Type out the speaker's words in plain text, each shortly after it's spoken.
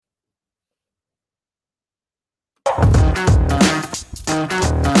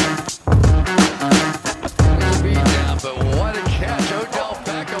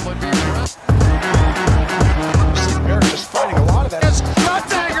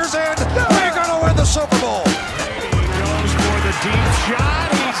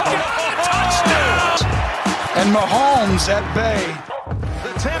keeps at bay.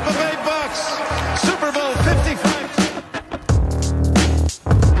 The Tampa Bay Bucks, Super Bowl 55.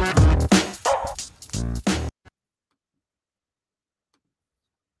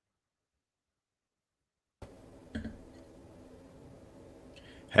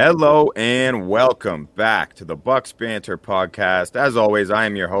 Hello and welcome back to the Bucks Banter podcast. As always, I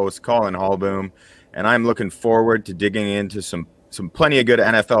am your host, Colin Hallboom, and I'm looking forward to digging into some plenty of good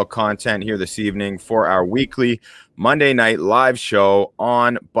NFL content here this evening for our weekly Monday night live show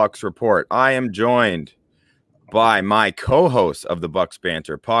on Bucks Report. I am joined by my co-host of the Bucks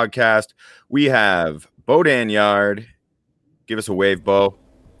Banter podcast. We have Bo Danyard. Give us a wave, Bo.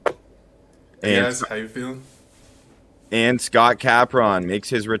 Hey guys, how you feeling? And Scott Capron makes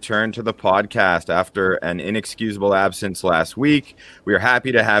his return to the podcast after an inexcusable absence last week. We are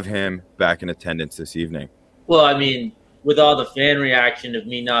happy to have him back in attendance this evening. Well, I mean, with all the fan reaction of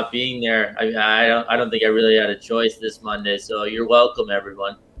me not being there, I don't think I really had a choice this Monday. So you're welcome,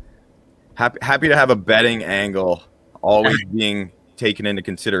 everyone. Happy to have a betting angle always being taken into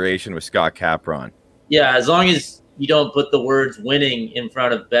consideration with Scott Capron. Yeah, as long as you don't put the words winning in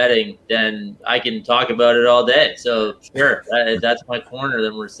front of betting, then I can talk about it all day. So sure, that's my corner,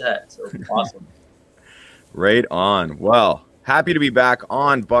 then we're set. So awesome. Right on. Well, happy to be back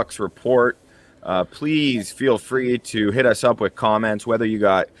on Bucks Report. Please feel free to hit us up with comments, whether you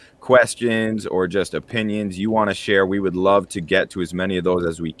got questions or just opinions you want to share. We would love to get to as many of those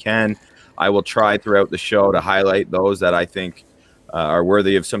as we can. I will try throughout the show to highlight those that I think are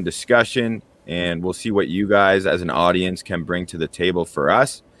worthy of some discussion, and we'll see what you guys as an audience can bring to the table for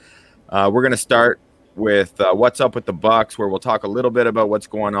us. We're going to start with What's Up with the Bucks, where we'll talk a little bit about what's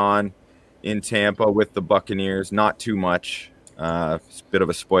going on in Tampa with the Buccaneers. Not too much. It's a bit of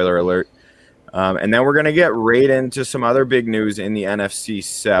a spoiler alert. And then we're going to get right into some other big news in the NFC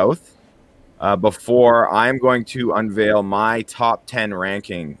South before I'm going to unveil my top 10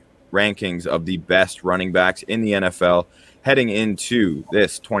 rankings of the best running backs in the NFL heading into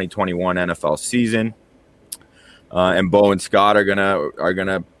this 2021 NFL season. And Bo and Scott are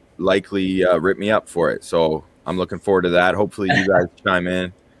gonna likely rip me up for it. So I'm looking forward to that. Hopefully you guys chime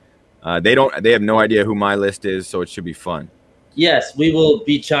in. They have no idea who my list is, so it should be fun. Yes, we will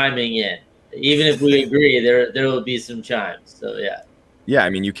be chiming in. Even if we agree, there will be some chimes. So yeah. Yeah, I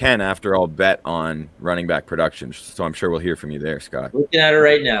mean, you can, after all, bet on running back production. So I'm sure we'll hear from you there, Scott. Looking at it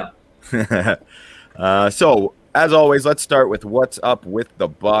right now. So, as always, let's start with what's up with the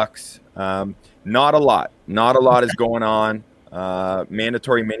Bucks. Not a lot is going on.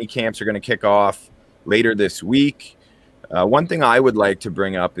 Mandatory mini camps are going to kick off later this week. One thing I would like to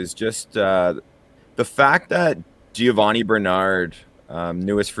bring up is just the fact that Giovanni Bernard,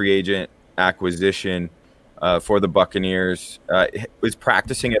 newest free agent acquisition for the Buccaneers, was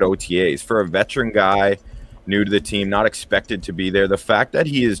practicing at OTAs. For a veteran guy, new to the team, not expected to be there, the fact that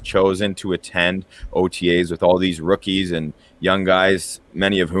he has chosen to attend OTAs with all these rookies and young guys,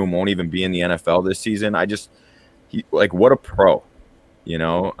 many of whom won't even be in the NFL this season, what a pro, you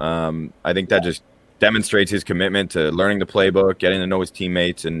know. I think that just demonstrates his commitment to learning the playbook, getting to know his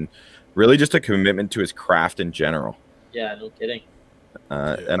teammates, and really just a commitment to his craft in general. Yeah, no kidding.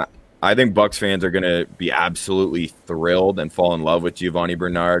 And I think Bucs fans are going to be absolutely thrilled and fall in love with Giovanni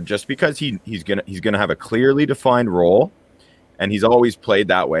Bernard just because he's gonna have a clearly defined role, and he's always played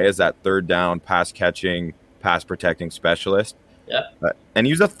that way as that third down pass catching, pass protecting specialist. Yeah. And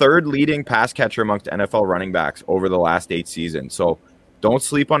he was the third leading pass catcher amongst NFL running backs over the last 8 seasons. So don't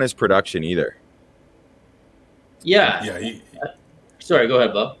sleep on his production either. Yeah. Yeah. Sorry, go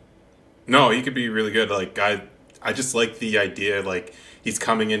ahead, Bob. No, he could be really good. Like I just like the idea. Like he's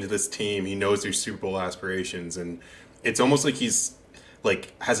coming into this team. He knows their Super Bowl aspirations, and it's almost like he's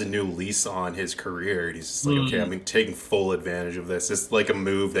like has a new lease on his career. And he's just like, okay, I'm taking full advantage of this. It's like a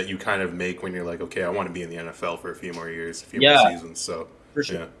move that you kind of make when you're like, okay, I want to be in the NFL for a few more years, a few more seasons. So for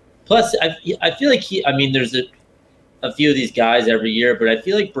sure. Yeah. Plus, I feel like there's a few of these guys every year, but I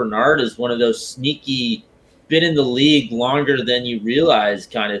feel like Bernard is one of those sneaky, been in the league longer than you realize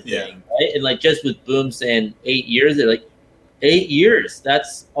kind of thing. Yeah. Right? And like just with Boom saying 8 years, they're like 8 years.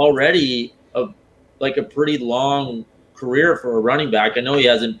 That's already a pretty long career for a running back. I know he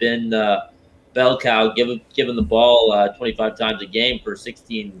hasn't been bell cow given the ball 25 times a game for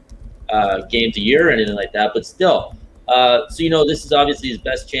 16 games a year or anything like that, but still. So this is obviously his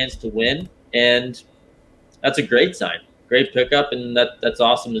best chance to win, and that's a great sign. Great pickup, and that's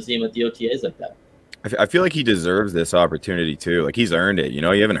awesome to see him at the OTAs like that. I feel like he deserves this opportunity too. Like he's earned it. You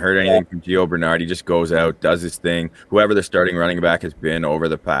haven't heard anything from Gio Bernard. He just goes out, does his thing. Whoever the starting running back has been over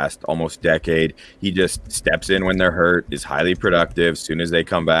the past almost decade, he just steps in when they're hurt, is highly productive. As soon as they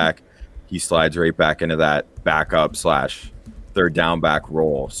come back, he slides right back into that backup / third down back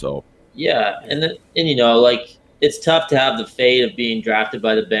role. So yeah, and like it's tough to have the fate of being drafted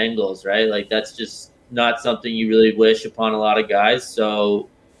by the Bengals, right? Like that's just not something you really wish upon a lot of guys. So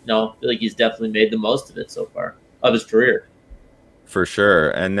no, I feel like he's definitely made the most of it so far of his career. For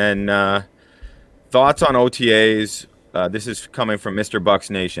sure. And then thoughts on OTAs. This is coming from Mr. Bucks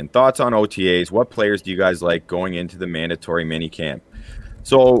Nation. Thoughts on OTAs. What players do you guys like going into the mandatory minicamp?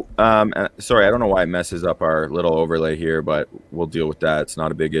 So, sorry, I don't know why it messes up our little overlay here, but we'll deal with that. It's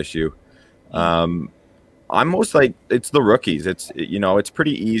not a big issue. I'm most like it's the rookies. It's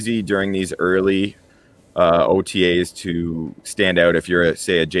pretty easy during these early OTAs to stand out if you're,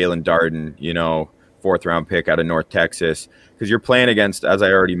 say, a Jalen Darden, 4th round pick out of North Texas, because you're playing against, as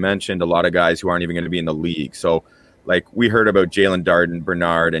I already mentioned, a lot of guys who aren't even going to be in the league. So, like we heard about Jalen Darden,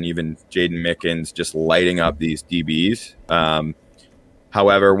 Bernard, and even Jaden Mickens just lighting up these DBs.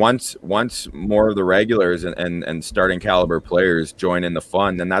 However, once more of the regulars and starting caliber players join in the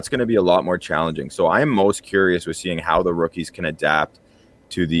fun, then that's going to be a lot more challenging. So I am most curious with seeing how the rookies can adapt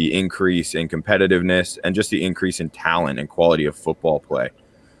to the increase in competitiveness and just the increase in talent and quality of football play.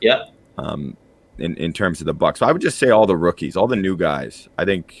 Yeah. In terms of the Bucks, so I would just say all the rookies, all the new guys. I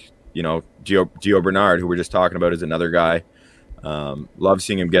think Gio Bernard, who we're just talking about, is another guy. Love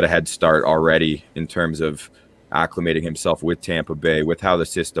seeing him get a head start already in terms of acclimating himself with Tampa Bay, with how the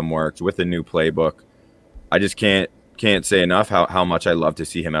system works, with the new playbook. I just can't say enough how much I love to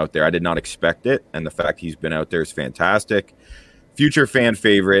see him out there. I did not expect it, and the fact he's been out there is fantastic. Future fan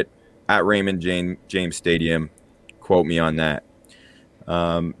favorite at Raymond James Stadium. Quote me on that.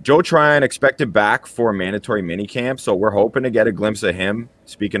 Joe Tryon expected back for a mandatory minicamp, so we're hoping to get a glimpse of him.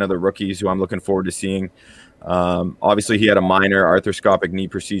 Speaking of the rookies who I'm looking forward to seeing, obviously he had a minor arthroscopic knee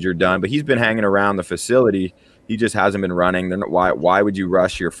procedure done, but he's been hanging around the facility. He just hasn't been running. Why would you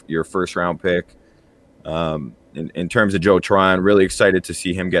rush your first round pick? In terms of Joe Tryon, really excited to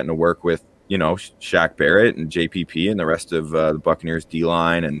see him getting to work with Shaq Barrett and JPP and the rest of the Buccaneers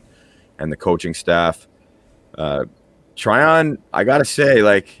D-line and the coaching staff. Tryon, I gotta say,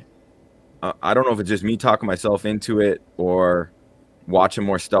 I don't know if it's just me talking myself into it or watching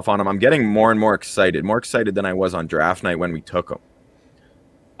more stuff on him. I'm getting more and more excited than I was on draft night when we took him.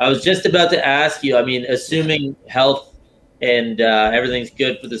 I was just about to ask you, assuming health and everything's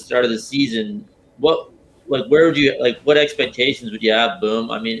good for the start of the season, what expectations would you have, Boom?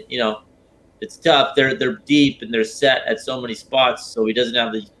 It's tough. They're deep and they're set at so many spots, so he doesn't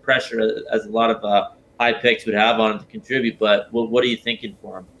have the pressure as a lot of high picks would have on him to contribute. But what are you thinking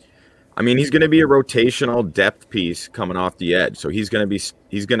for him? He's going to be a rotational depth piece coming off the edge. So he's going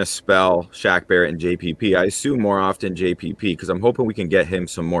to spell Shaq Barrett and JPP. I assume more often JPP because I'm hoping we can get him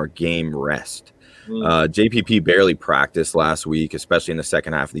some more game rest. JPP barely practiced last week, especially in the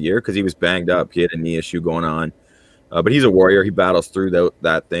second half of the year because he was banged up. He had a knee issue going on. But he's a warrior. He battles through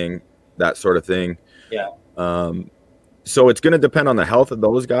that sort of thing. Yeah. So it's going to depend on the health of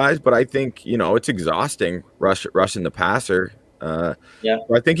those guys. But I think, it's exhausting rushing the passer. So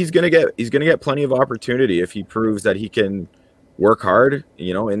I think he's gonna get plenty of opportunity if he proves that he can work hard,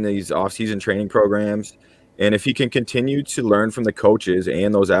 in these off-season training programs, and if he can continue to learn from the coaches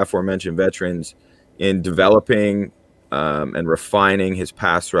and those aforementioned veterans in developing and refining his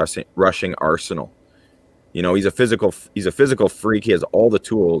pass rushing arsenal. He's a physical freak. He has all the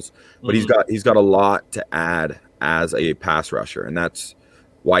tools, but he's got a lot to add as a pass rusher, and that's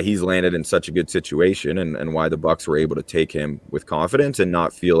why he's landed in such a good situation and why the Bucs were able to take him with confidence and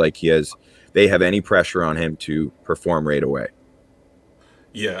not feel like they have any pressure on him to perform right away.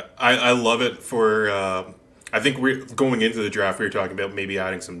 Yeah, I love it for I think we're going into the draft. We were talking about maybe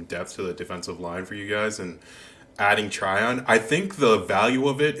adding some depth to the defensive line for you guys and adding Tryon. I think the value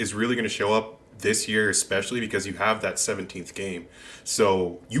of it is really going to show up this year, especially because you have that 17th game.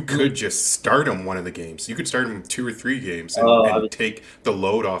 So you could just start him one of the games. You could start him 2 or 3 games and take the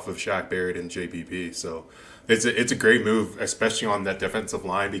load off of Shaq Barrett and JPP. So it's a great move, especially on that defensive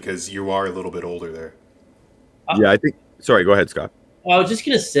line because you are a little bit older there. Yeah, I think. Sorry, go ahead, Scott. I was just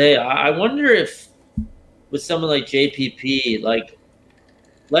gonna say, I wonder if with someone like JPP,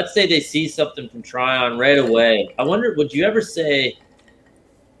 let's say they see something from Tryon right away. I wonder, would you ever say,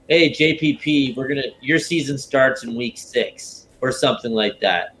 hey, JPP, your season starts in week 6 or something like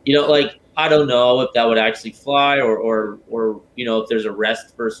that. I don't know if that would actually fly or if there's a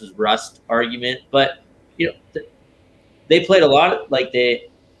rest versus rust argument, but they played a lot. They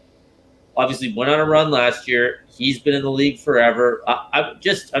obviously went on a run last year. He's been in the league forever. I'm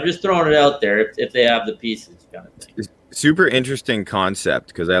just throwing it out there if they have the pieces kind of thing. super interesting concept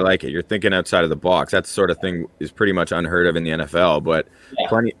because I like it. You're thinking outside of the box. That sort of thing is pretty much unheard of in the NFL. But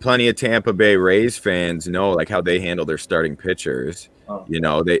plenty of Tampa Bay Rays fans know like how they handle their starting pitchers. You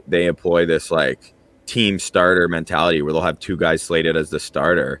know, they employ this like team starter mentality where they'll have two guys slated as the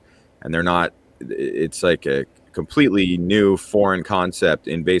starter, and they're not. It's like a completely new foreign concept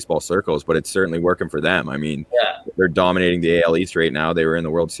in baseball circles, but it's certainly working for them. I mean, they're dominating the AL East right now. They were in the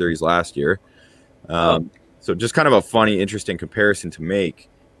World Series last year. So just kind of a funny, interesting comparison to make.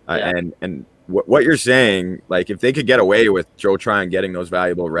 And what you're saying, like if they could get away with Joe Tryon getting those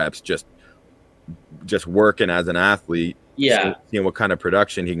valuable reps, just working as an athlete, seeing what kind of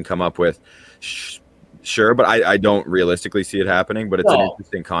production he can come up with, sure. But I don't realistically see it happening, but it's an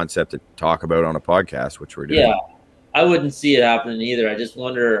interesting concept to talk about on a podcast, which we're doing. Yeah, I wouldn't see it happening either. I just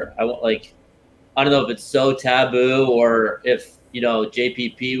wonder, I don't know if it's so taboo or if,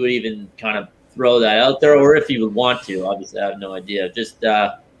 JPP would even kind of throw that out there, or if he would want to. Obviously, I have no idea. Just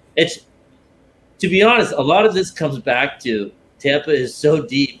it's, to be honest, a lot of this comes back to Tampa is so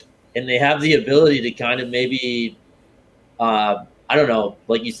deep, and they have the ability to kind of maybe, I don't know,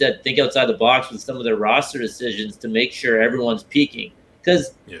 like you said, think outside the box with some of their roster decisions to make sure everyone's peaking.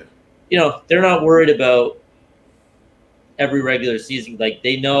 Because, they're not worried about every regular season. Like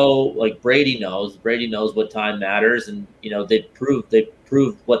they know, like Brady knows what time matters, and they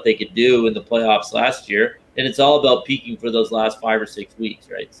proved what they could do in the playoffs last year, and it's all about peaking for those last 5 or 6 weeks,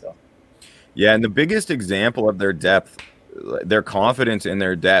 right? So and the biggest example of their depth, their confidence in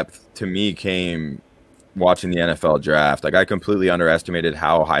their depth, to me came watching the NFL draft. Like I completely underestimated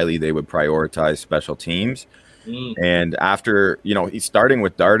how highly they would prioritize special teams, and after he's starting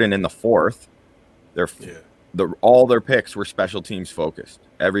with Darden in the 4th, all their picks were special teams focused,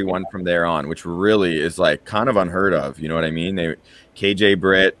 everyone from there on, which really is like kind of unheard of. You know what I mean? They KJ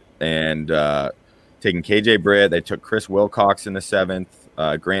Britt and taking KJ Britt, they took Chris Wilcox in the 7th,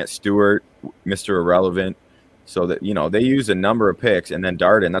 Grant Stewart, Mr. Irrelevant. So that they use a number of picks, and then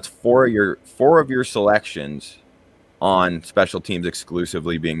Darden. That's four of your selections on special teams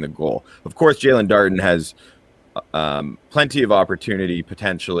exclusively being the goal. Of course, Jalen Darden has plenty of opportunity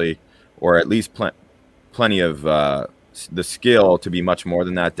potentially, or at least plenty of the skill to be much more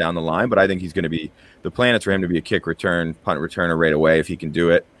than that down the line. But I think he's going to be, the plan is for him to be a kick return, punt returner right away if he can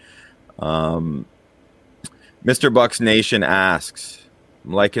do it. Mr. Bucks Nation asks,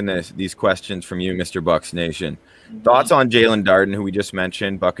 I'm liking these questions from you, Mr. Bucks Nation. Thoughts on Jalen Darden, who we just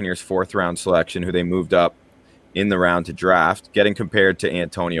mentioned, Buccaneers 4th round selection, who they moved up in the round to draft, getting compared to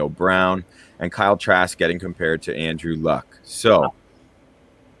Antonio Brown, and Kyle Trask getting compared to Andrew Luck. So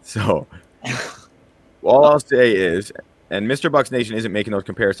all I'll say is, and Mr. Bucks Nation isn't making those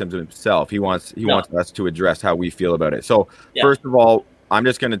comparisons himself. He wants us to address how we feel about it. So first of all, I'm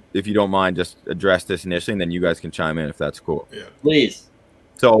just going to, if you don't mind, just address this initially, and then you guys can chime in if that's cool. Yeah. Please.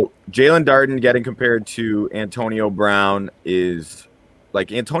 So Jalen Darden getting compared to Antonio Brown is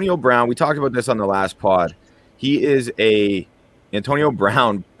like Antonio Brown. We talked about this on the last pod. Antonio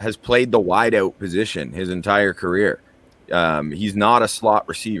Brown has played the wideout position his entire career. He's not a slot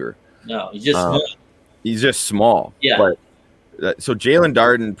receiver. No, he's just small. He's just small. Yeah. But so Jalen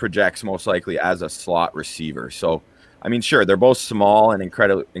Darden projects most likely as a slot receiver. So I mean, sure, they're both small and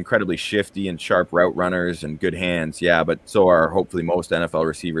incredibly shifty and sharp route runners and good hands. Yeah, but so are hopefully most NFL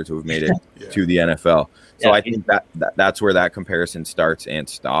receivers who have made it to the NFL. So I think that's where that comparison starts and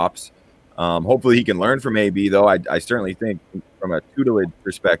stops. Hopefully he can learn from AB, though. I certainly think from a tutelage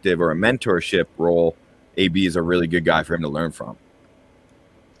perspective or a mentorship role, AB is a really good guy for him to learn from.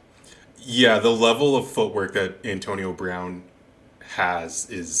 Yeah, the level of footwork that Antonio Brown has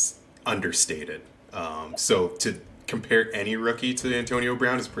is understated. So to compare any rookie to Antonio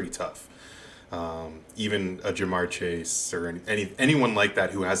Brown is pretty tough. Even a Jamar Chase or anyone like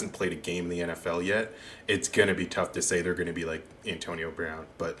that who hasn't played a game in the NFL yet, it's going to be tough to say they're going to be like Antonio Brown.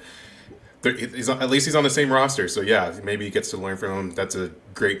 But at least he's on the same roster. So, yeah, maybe he gets to learn from him. That's a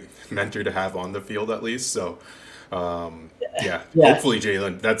great mentor to have on the field at least. So, hopefully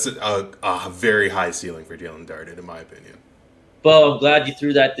Jalen, that's a very high ceiling for Jalen Darden, in my opinion. Bo, I'm glad you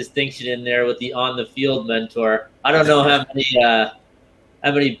threw that distinction in there with the on-the-field mentor. I don't know how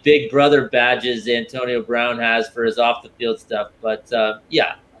many big brother badges Antonio Brown has for his off-the-field stuff, but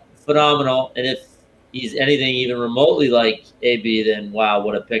phenomenal. And if he's anything even remotely like AB, then wow,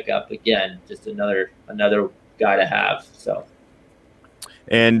 what a pickup! Again, just another guy to have. So,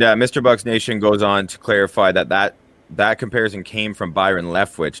 and Mr. Bucks Nation goes on to clarify that comparison came from Byron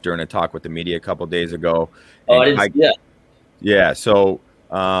Leftwich during a talk with the media a couple days ago. Oh, I didn't see that. Yeah, so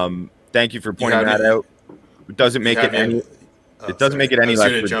thank you for pointing that out. It doesn't make it any. It doesn't make it any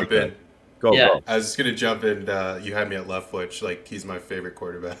less ridiculous. Go. I was just gonna jump in. You had me at Leftwich. Like, he's my favorite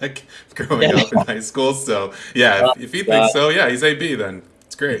quarterback growing up in high school. So yeah, if you think so, yeah, he's AB. Then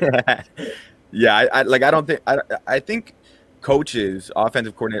it's great. Yeah, I think coaches,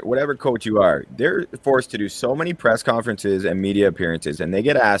 offensive coordinator, whatever coach you are, they're forced to do so many press conferences and media appearances, and they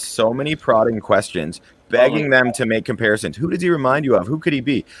get asked so many prodding questions, begging them to make comparisons. Who does he remind you of? Who could he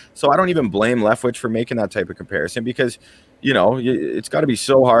be? So I don't even blame Leftwich for making that type of comparison, because it's got to be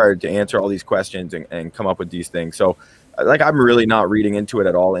so hard to answer all these questions and come up with these things. So I'm really not reading into it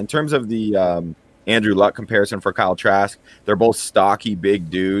at all. In terms of the Andrew Luck comparison for Kyle Trask, they're both stocky, big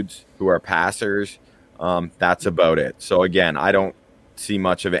dudes who are passers. That's about it. So again, I don't see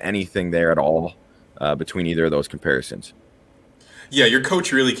much of anything there at all between either of those comparisons. Yeah, your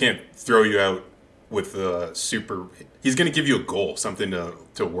coach really can't throw you out with the super. He's going to give you a goal, something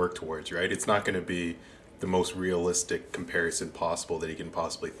to work towards, right? It's not going to be the most realistic comparison possible that he can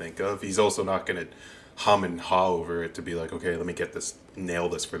possibly think of. He's also not going to hum and haw over it to be like, okay, let me nail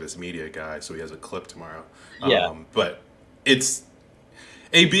this for this media guy so he has a clip tomorrow. Yeah. But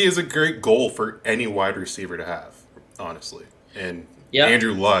AB is a great goal for any wide receiver to have, honestly. And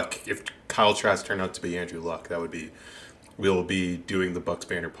Andrew Luck, if Kyle Trask turned out to be Andrew Luck, we'll be doing the Bucks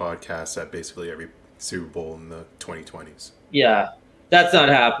Banner podcast at basically every Super Bowl in the 2020s. Yeah, that's not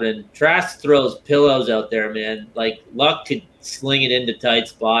happening. Trask throws pillows out there, man. Like, Luck could sling it into tight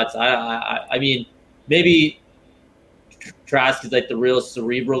spots. I mean, maybe Trask is like the real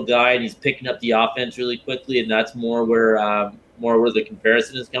cerebral guy, and he's picking up the offense really quickly, and that's more where the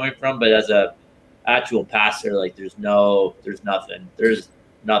comparison is coming from. But as a actual passer, like, there's nothing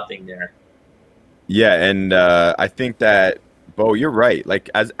there. Yeah, and I think that, Bo, you're right. Like,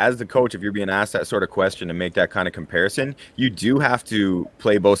 as the coach, if you're being asked that sort of question and make that kind of comparison, you do have to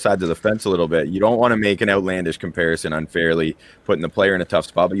play both sides of the fence a little bit. You don't want to make an outlandish comparison unfairly, putting the player in a tough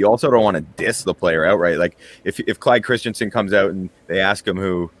spot, but you also don't want to diss the player outright. Like, if Clyde Christensen comes out and they ask him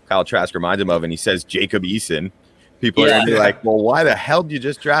who Kyle Trask reminds him of, and he says Jacob Eason, people are going to be like, well, why the hell did you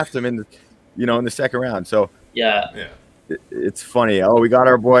just draft him in the second round? So yeah, it's funny. Oh, we got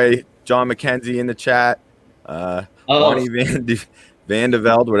our boy John McKenzie in the chat. Bonnie Van de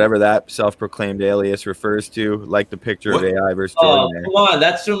Velde, whatever that self-proclaimed alias refers to, like the picture of AI versus Jordan there. Come on,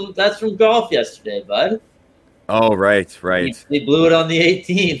 that's from golf yesterday, bud. Oh, right. They blew it on the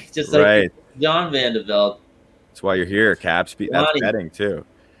 18th, just like John Van de Velde. That's why you're here, Caps. That's betting too.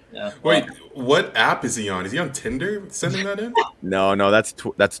 Yeah. Wait, what app is he on? Is he on Tinder sending that in? No,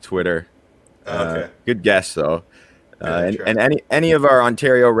 that's Twitter. Okay. Good guess though. And any of our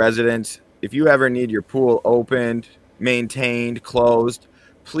Ontario residents, if you ever need your pool opened, maintained, closed,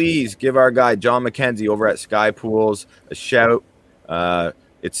 please give our guy John McKenzie over at Sky Pools a shout.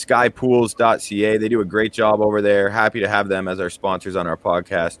 It's skypools.ca. They do a great job over there. Happy to have them as our sponsors on our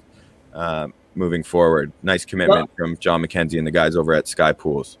podcast moving forward. Nice commitment from John McKenzie and the guys over at Sky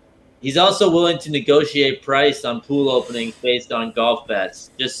Pools. He's also willing to negotiate price on pool openings based on golf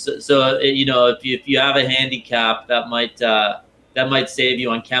bets. Just so if you have a handicap, that might save you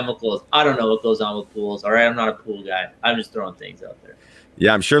on chemicals. I don't know what goes on with pools. All right, I'm not a pool guy. I'm just throwing things out there.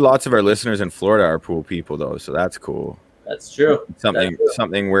 Yeah, I'm sure lots of our listeners in Florida are pool people though, so that's cool. That's true.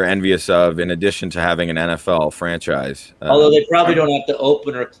 Something we're envious of, in addition to having an NFL franchise. Although they probably don't have to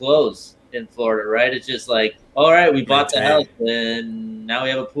open or close in Florida, right? It's just like, all right, we bought the house and now we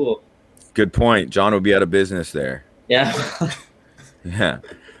have a pool. Good point. John will be out of business there. Yeah. Yeah.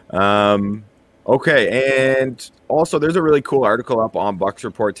 Okay, and also there's a really cool article up on Bucks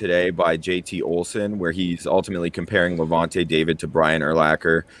Report today by JT Olson where he's ultimately comparing Lavonte David to Brian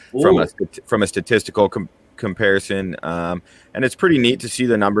Urlacher from a statistical comparison, and it's pretty neat to see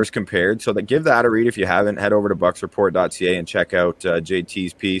the numbers compared. So give that a read if you haven't. Head over to bucksreport.ca and check out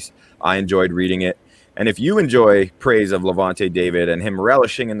JT's piece. I enjoyed reading it. And if you enjoy praise of Lavonte David and him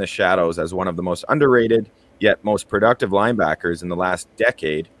relishing in the shadows as one of the most underrated yet most productive linebackers in the last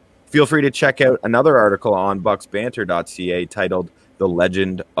decade, feel free to check out another article on bucksbanter.ca titled The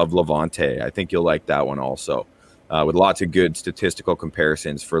Legend of Lavonte. I think you'll like that one also, with lots of good statistical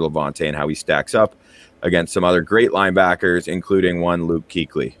comparisons for Lavonte and how he stacks up against some other great linebackers, including one Luke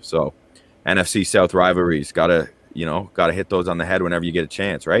Kuechly. So NFC South rivalries, gotta hit those on the head whenever you get a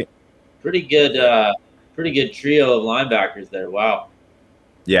chance, right? Pretty good trio of linebackers there. Wow.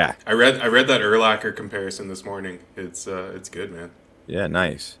 Yeah. I read that Urlacher comparison this morning. It's good, man. Yeah,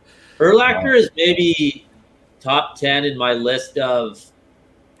 nice. Urlacher is maybe top 10 in my list of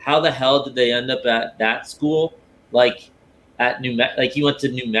how the hell did they end up at that school? Like he went to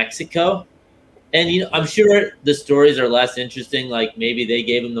New Mexico. And I'm sure the stories are less interesting. Like maybe they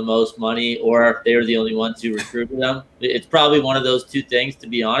gave him the most money, or they were the only ones who recruited him. It's probably one of those two things, to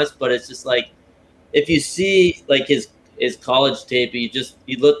be honest. But it's just like if you see like his college tape,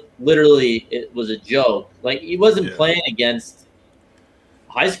 he looked literally it was a joke. Like he wasn't playing against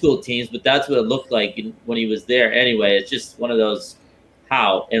high school teams, but that's what it looked like when he was there. Anyway, it's just one of those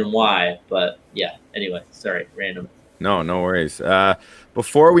how and why. But yeah. Anyway, sorry, random. No worries.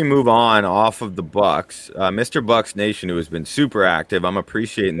 Before we move on off of the Bucks, Mr. Bucks Nation, who has been super active, I'm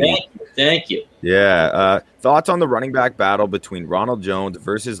appreciating Thank you. Yeah. Thoughts on the running back battle between Ronald Jones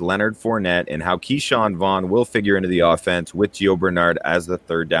versus Leonard Fournette and how Keyshawn Vaughn will figure into the offense with Gio Bernard as the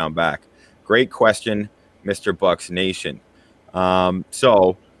third down back? Great question, Mr. Bucks Nation.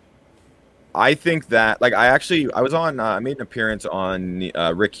 So I think that, like, I was on, I made an appearance on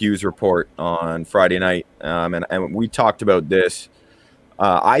Rick Hughes' report on Friday night, and we talked about this.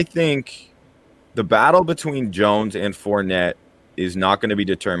 I think the battle between Jones and Fournette is not going to be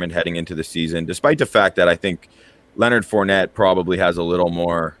determined heading into the season, despite the fact that I think Leonard Fournette probably has a little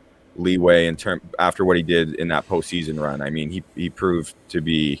more leeway after what he did in that postseason run. I mean, he proved to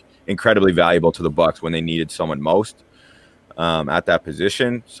be incredibly valuable to the Bucs when they needed someone most. At that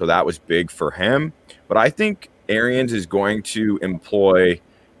position, so that was big for him. But I think Arians is going to employ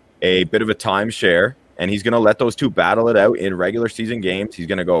a bit of a timeshare, and he's going to let those two battle it out in regular season games. He's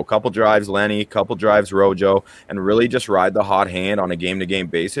going to go a couple drives Lenny, couple drives Rojo, and really just ride the hot hand on a game-to-game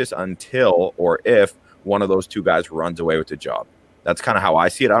basis until or if one of those two guys runs away with the job. That's kind of how I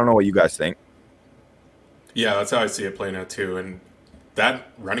see it. I don't know what you guys think. Yeah, that's how I see it playing out too. And that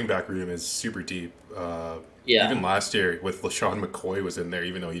running back room is super deep. Even last year with LaShawn McCoy was in there,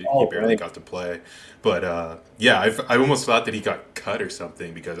 even though he barely got to play. But I almost thought that he got cut or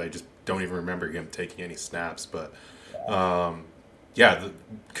something because I just don't even remember him taking any snaps. But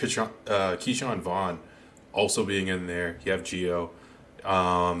Keyshawn Vaughn also being in there. You have Gio.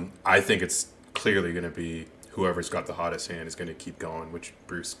 I think it's clearly going to be whoever's got the hottest hand is going to keep going, which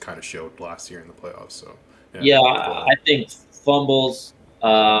Bruce kind of showed last year in the playoffs. So I think fumbles,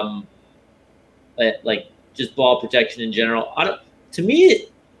 like just ball protection in general. To me,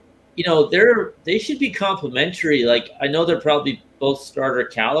 they should be complementary. Like I know they're probably both starter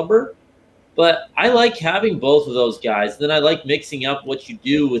caliber, but I like having both of those guys. Then I like mixing up what you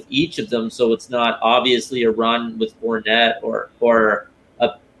do with each of them, so it's not obviously a run with Fournette or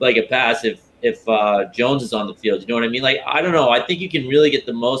a pass if Jones is on the field. You know what I mean? Like I don't know. I think you can really get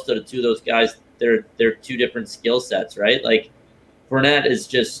the most out of two of those guys. They're two different skill sets, right? Like Fournette is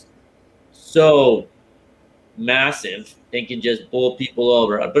just so massive and can just bowl people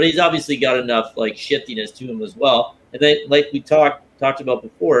over, but he's obviously got enough like shiftiness to him as well. And then, like we talked about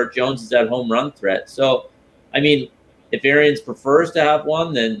before, Jones is that home run threat. So, I mean, if Arians prefers to have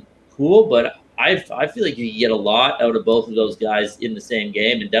one, then cool. But I feel like you get a lot out of both of those guys in the same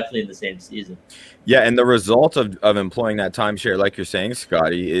game and definitely in the same season. Yeah, and the result of employing that timeshare, like you're saying,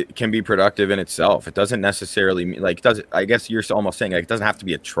 Scotty, it can be productive in itself. It doesn't necessarily mean I guess you're almost saying like it doesn't have to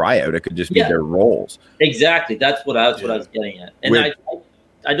be a tryout. It could just be their roles. Exactly. That's what I was getting at. And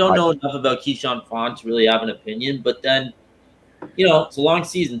I don't know enough about Keyshawn Vaughn to really have an opinion, but then it's a long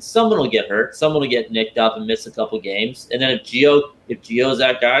season. Someone will get hurt. Someone will get nicked up and miss a couple games. And then if Gio's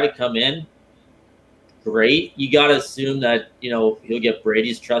that guy to come in, great. You got to assume that he'll get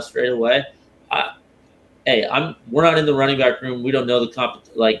Brady's trust right away. We're not in the running back room. We don't know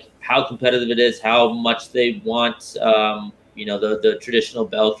how competitive it is, how much they want, the traditional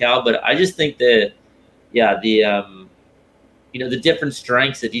bell cow. But I just think that, the different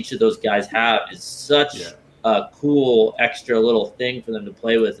strengths that each of those guys have is such a cool extra little thing for them to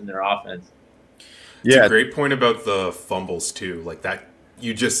play with in their offense. It's a great point about the fumbles too. Like that.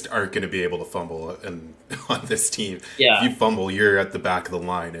 You just aren't going to be able to fumble on this team. Yeah. If you fumble, you're at the back of the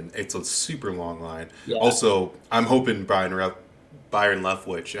line, and it's a super long line. Yeah. Also, I'm hoping Byron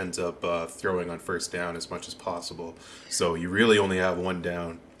Leftwich ends up throwing on first down as much as possible. So you really only have one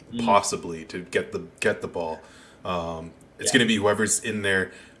down, possibly, to get the ball. It's going to be whoever's in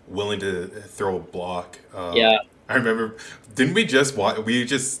there willing to throw a block. I remember, didn't we just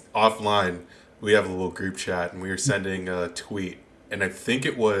offline, we have a little group chat, and we were sending a tweet. And I think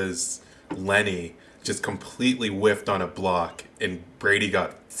it was Lenny just completely whiffed on a block, and Brady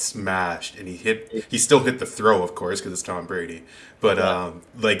got smashed. And he still hit the throw, of course, because it's Tom Brady. But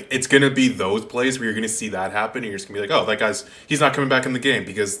it's gonna be those plays where you're gonna see that happen, and you're just gonna be like, oh, he's not coming back in the game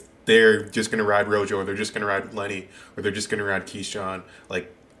because they're just gonna ride Rojo, or they're just gonna ride Lenny, or they're just gonna ride Keyshawn,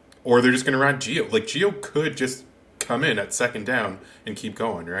 or they're just gonna ride Gio. Like Gio could just come in at second down and keep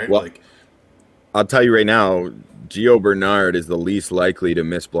going, right? Well, I'll tell you right now, Gio Bernard is the least likely to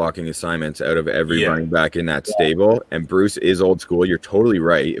miss blocking assignments out of every running back in that stable. And Bruce is old school. You're totally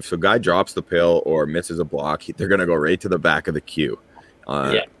right. If a guy drops the pill or misses a block, they're going to go right to the back of the queue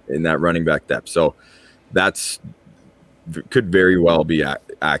in that running back depth. So could very well be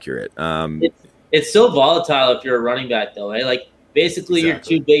accurate. It's so volatile if you're a running back, though. Eh? Like, basically, your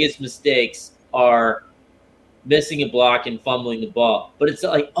two biggest mistakes are missing a block and fumbling the ball. But it's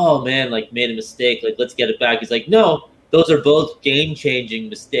like, oh man, like made a mistake, like let's get it back. He's like, no, those are both game-changing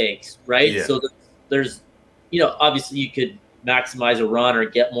mistakes, right? Yeah. So there's, obviously you could maximize a run or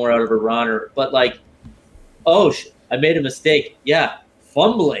get more out of a run, but like, I made a mistake. Yeah,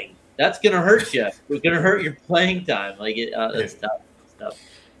 fumbling, that's gonna hurt you. It's gonna hurt your playing time. Like that's tough.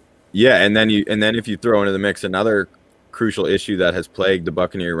 Yeah, and then if you throw into the mix another crucial issue that has plagued the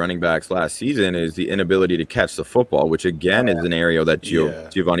Buccaneer running backs last season is the inability to catch the football, which again is an area that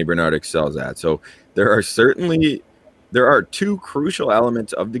Giovanni Bernard excels at. So there are two crucial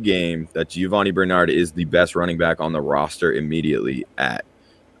elements of the game that Giovanni Bernard is the best running back on the roster immediately at.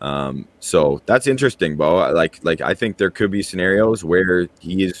 So that's interesting, Bo. Like I think there could be scenarios where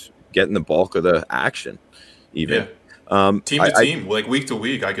he is getting the bulk of the action, even. Yeah. Team to team, like week to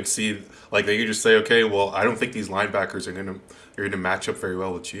week, I could see. Like they could just say, okay, well, I don't think these linebackers are gonna match up very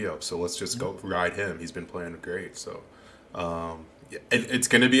well with Gio, so let's just go ride him. He's been playing great, so it's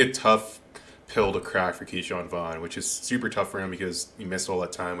gonna be a tough pill to crack for Keyshawn Vaughn, which is super tough for him because he missed all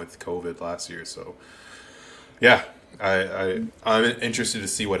that time with COVID last year. So yeah, I'm interested to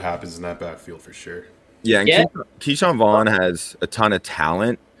see what happens in that backfield for sure. Yeah, and Keyshawn Vaughn has a ton of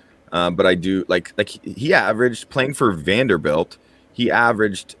talent, but I do like he averaged playing for Vanderbilt. He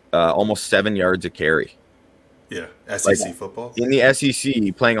averaged almost 7 yards a carry. Yeah, SEC football. In the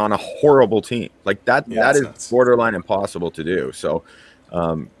SEC, playing on a horrible team. Like that is nuts. Borderline impossible to do. So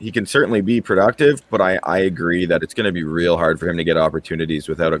he can certainly be productive, but I agree that it's going to be real hard for him to get opportunities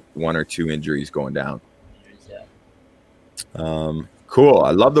without one or two injuries going down. Cool.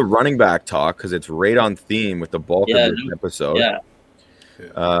 I love the running back talk because it's right on theme with the bulk of this episode. Yeah.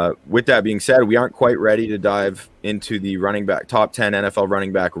 With that being said, we aren't quite ready to dive into the top 10 NFL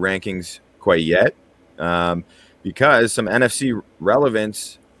running back rankings quite yet, because some NFC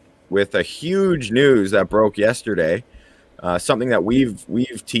relevance with a huge news that broke yesterday, something that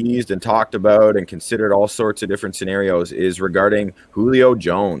we've teased and talked about and considered all sorts of different scenarios is regarding Julio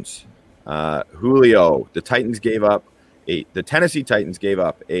Jones. Julio, the Tennessee Titans gave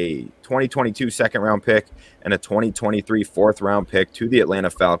up a 2022 second-round pick and a 2023 fourth-round pick to the Atlanta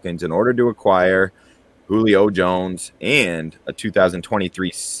Falcons in order to acquire Julio Jones and a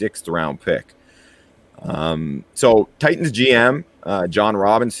 2023 sixth-round pick. So Titans GM John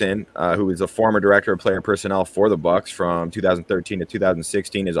Robinson, who is a former director of player personnel for the Bucs from 2013 to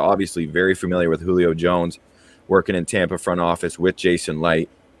 2016, is obviously very familiar with Julio Jones, working in Tampa front office with Jason Light.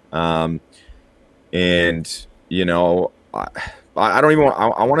 And I don't even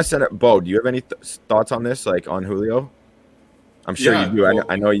I want to send it. Bo, do you have any thoughts on this, like on Julio? I'm sure you do. Well,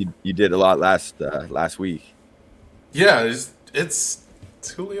 I know you did a lot last week. Yeah, it's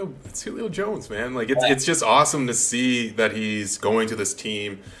Julio. It's Julio Jones, man. Like it's just awesome to see that he's going to this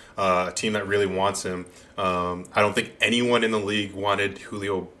team, a team that really wants him. I don't think anyone in the league wanted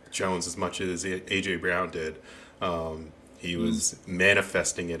Julio Jones as much as AJ Brown did. He was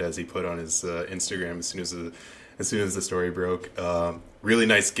manifesting it, as he put on his Instagram as soon as the story broke. Really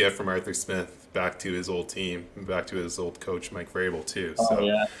nice gift from Arthur Smith back to his old team, back to his old coach Mike Vrabel too.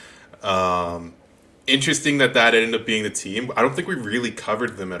 Interesting that ended up being the team. I don't think we really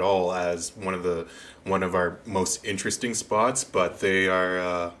covered them at all as one of our most interesting spots, but they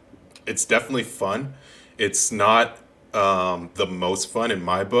are. It's definitely fun. It's not the most fun in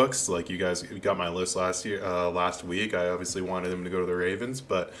my books. Like you guys got my list last week. I obviously wanted them to go to the Ravens,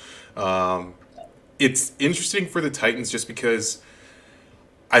 but it's interesting for the Titans just because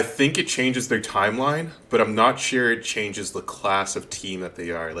I think it changes their timeline, but I'm not sure it changes the class of team that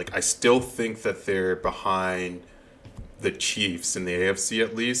they are. Like I still think that they're behind the Chiefs in the AFC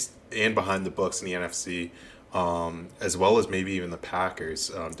at least, and behind the Bucs in the NFC, as well as maybe even the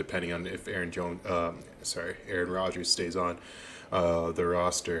Packers, depending on if Aaron Rodgers stays on the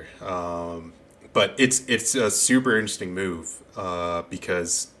roster. But it's a super interesting move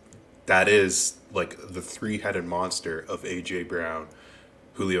because that is like the three-headed monster of AJ Brown,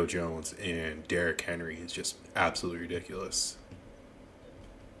 Julio Jones, and Derrick Henry is just absolutely ridiculous.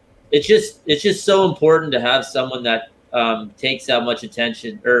 It's just so important to have someone that takes that much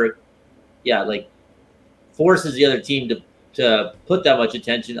attention, forces the other team to put that much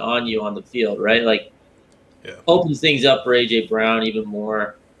attention on you on the field, right? Opens things up for AJ Brown even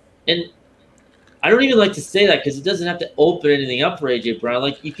more. And I don't even like to say that because it doesn't have to open anything up for AJ Brown.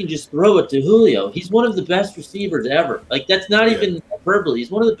 Like, you can just throw it to Julio. He's one of the best receivers ever. Like, that's not even hyperbole.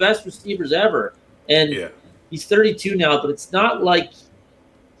 He's one of the best receivers ever. And he's 32 now, but it's not like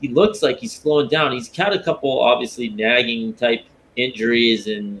he looks like he's slowing down. He's had a couple, obviously, nagging type injuries,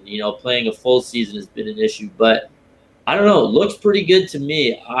 and, playing a full season has been an issue. But I don't know. It looks pretty good to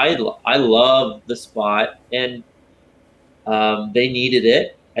me. I love the spot, and they needed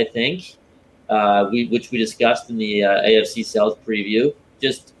it, I think. Which we discussed in the AFC South preview.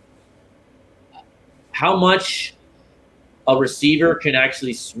 Just how much a receiver can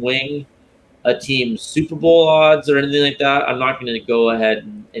actually swing a team's Super Bowl odds or anything like that. I'm not going to go ahead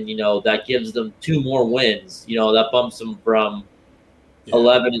and that gives them 2 more wins. That bumps them from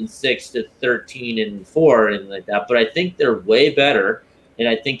 11-6 to 13-4 or anything like that. But I think they're way better, and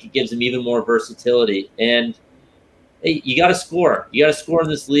I think it gives them even more versatility. And hey, you got to score. You got to score in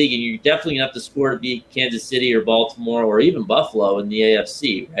this league, and you're definitely going to have to score to beat Kansas City or Baltimore or even Buffalo in the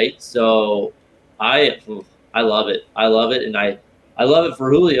AFC, right? So I love it. I love it, and I love it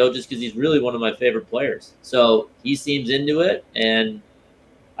for Julio just because he's really one of my favorite players. So he seems into it, and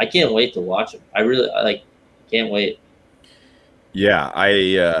I can't wait to watch him. I really can't wait. Yeah,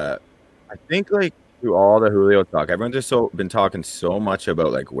 I think through all the Julio talk, everyone's just been talking so much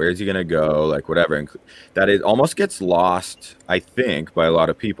about where's he gonna go, whatever, and that it almost gets lost, I think, by a lot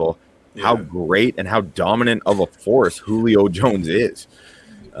of people how great and how dominant of a force Julio Jones is.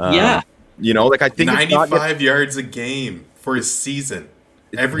 I think 95 yards a game for his season,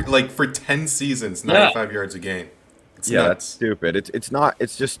 for 10 seasons, 95 yards a game. It's nuts. That's stupid. It's not.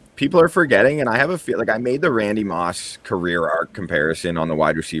 It's just people are forgetting, and I have a feel I made the Randy Moss career arc comparison on the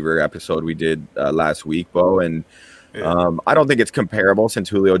wide receiver episode we did last week, Bo, and I don't think it's comparable since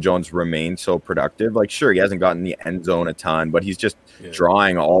Julio Jones remained so productive. Sure, he hasn't gotten the end zone a ton, but he's just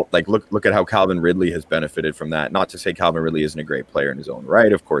drawing all. Look at how Calvin Ridley has benefited from that. Not to say Calvin Ridley isn't a great player in his own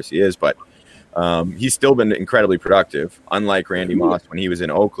right. Of course he is, but he's still been incredibly productive, unlike Randy Moss when he was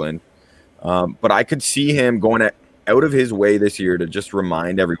in Oakland. But I could see him going out of his way this year to just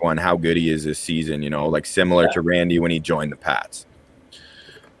remind everyone how good he is this season, similar to Randy when he joined the Pats.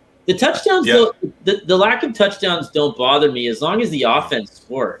 The touchdowns, the lack of touchdowns don't bother me as long as the offense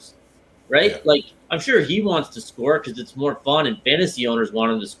scores, right? Yeah. I'm sure he wants to score because it's more fun, and fantasy owners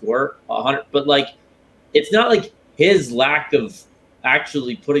want him to score 100. But it's not like his lack of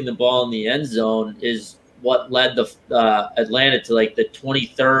actually putting the ball in the end zone is what led the Atlanta to the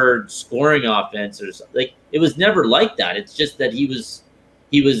 23rd scoring offense or something. It was never like that. It's just that he was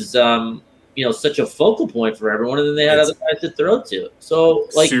such a focal point for everyone, and then they had other guys to throw to. So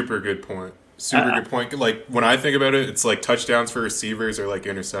super good point. Good point. When I think about it, it's touchdowns for receivers or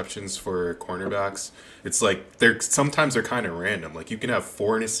interceptions for cornerbacks. It's sometimes they're kind of random. You can have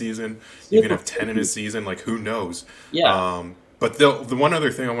 4 in a season, you can have 10 in a season. Who knows? Yeah. But the one other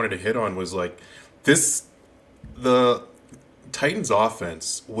thing I wanted to hit on was the Titans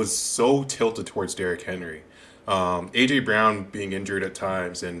offense was so tilted towards Derrick Henry. AJ Brown being injured at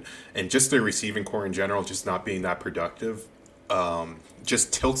times and just their receiving core in general just not being that productive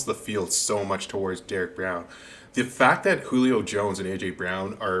just tilts the field so much towards Derrick Brown. The fact that Julio Jones and AJ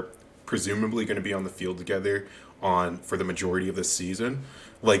Brown are presumably going to be on the field together for the majority of this season,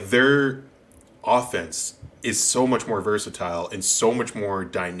 their offense is so much more versatile and so much more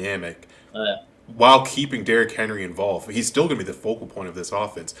dynamic. While keeping Derrick Henry involved, he's still going to be the focal point of this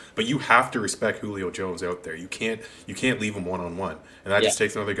offense. But you have to respect Julio Jones out there. You can't leave him one-on-one, and that just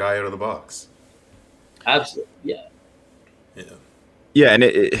takes another guy out of the box. Absolutely, yeah, and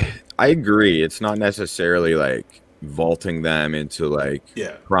I agree. It's not necessarily vaulting them into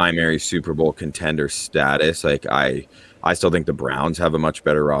primary Super Bowl contender status. I still think the Browns have a much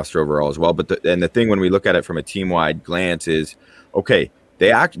better roster overall as well. But the thing when we look at it from a team-wide glance is, okay,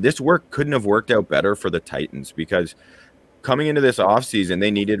 this work couldn't have worked out better for the Titans because coming into this offseason,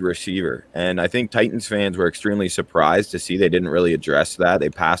 they needed receiver. And I think Titans fans were extremely surprised to see they didn't really address that. They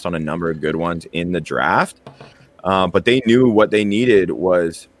passed on a number of good ones in the draft. But they knew what they needed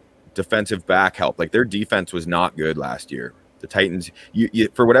was defensive back help. Their defense was not good last year. The Titans, you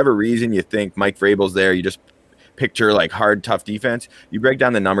for whatever reason, you think Mike Vrabel's there. You just picture hard, tough defense. You break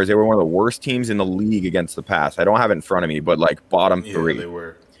down the numbers. They were one of the worst teams in the league against the pass. I don't have it in front of me, but bottom 3. They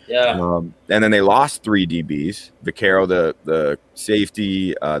were. Yeah. And then they lost 3 DBs. Vaccaro, the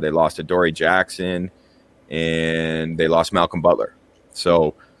safety. They lost to Dory Jackson, and they lost Malcolm Butler.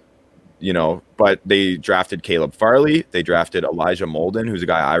 So, but they drafted Caleb Farley. They drafted Elijah Molden, who's a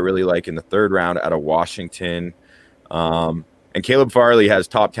guy I really like in the 3rd round out of Washington. And Caleb Farley has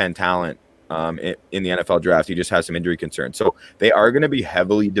top 10 talent in the NFL draft. He just has some injury concerns. So they are going to be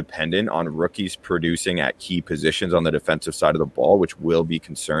heavily dependent on rookies producing at key positions on the defensive side of the ball, which will be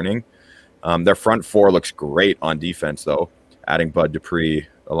concerning. Their front four looks great on defense, though, adding Bud Dupree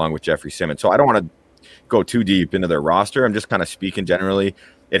along with Jeffrey Simmons. So I don't want to go too deep into their roster. I'm just kind of speaking generally.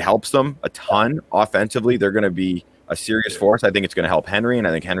 It helps them a ton offensively. They're going to be a serious force. I think it's going to help Henry, and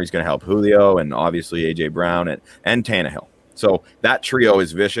I think Henry's going to help Julio and obviously A.J. Brown and Tannehill. So that trio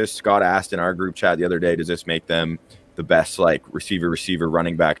is vicious. Scott asked in our group chat the other day, does this make them the best like receiver,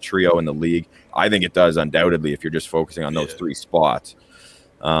 running back trio in the league? I think it does undoubtedly if you're just focusing on those three spots.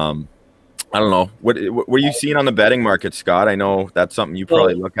 I don't know. What are you seeing on the betting market, Scott? I know that's something you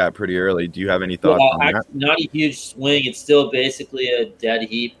probably look at pretty early. Do you have any thoughts on that? Not a huge swing. It's still basically a dead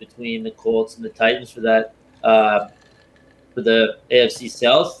heat between the Colts and the Titans for that for the AFC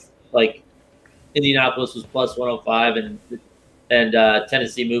South. Like Indianapolis was plus 105, and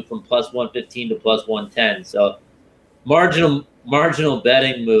Tennessee moved from plus 115 to plus 110. So marginal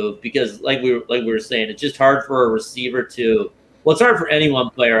betting move because like we were saying, it's just hard for a receiver to. Well, it's hard for any one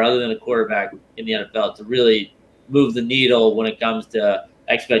player other than a quarterback in the NFL to really move the needle when it comes to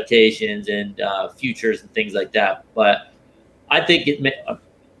expectations and futures and things like that. But I think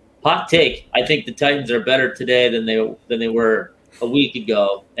hot take. I think the Titans are better today than they were a week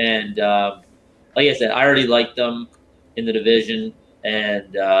ago. And like I said, I already liked them in the division,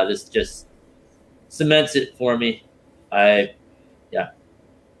 and this just cements it for me. Let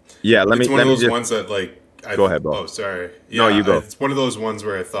It's me. one of those ones that like. Go ahead, Bo. Oh, sorry. Yeah, no, you go. It's one of those ones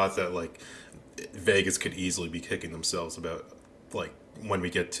where I thought that like Vegas could easily be kicking themselves about like when we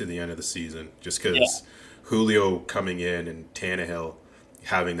get to the end of the season, just because Julio coming in and Tannehill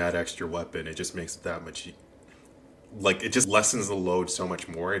having that extra weapon, it just makes it that much. Like it just lessens the load so much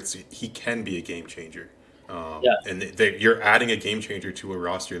more. He can be a game changer, and you're adding a game changer to a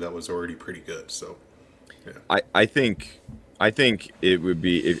roster that was already pretty good. So, yeah. I think it would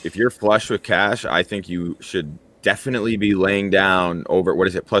be if you're flush with cash, I think you should definitely be laying down over what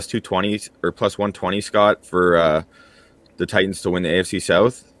is it plus 220 or plus 120, Scott, for the Titans to win the AFC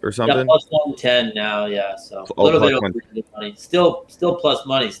South or something. Yeah, plus 110 now, so a little bit over money. Still plus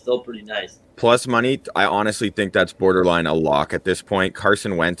money, still pretty nice. Plus money, I honestly think that's borderline a lock at this point.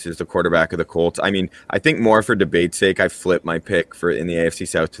 Carson Wentz is the quarterback of the Colts. I mean, I think more for debate's sake, I flipped my pick in the AFC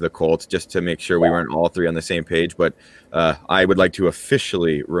South to the Colts just to make sure we weren't all three on the same page. But I would like to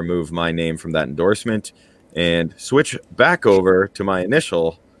officially remove my name from that endorsement and switch back over to my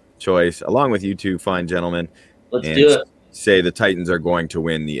initial choice, along with you two fine gentlemen. Let's do it. Say the Titans are going to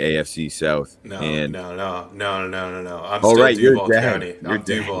win the AFC South. No. I'm still Duval County. I'm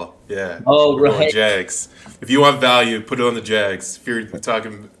Duval. Yeah. Oh, right. Jags. If you want value, put it on the Jags. If you're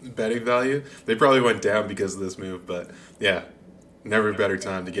talking betting value, they probably went down because of this move. But yeah, never a better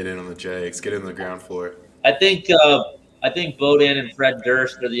time to get in on the Jags. Get in the ground floor. I think Bodan and Fred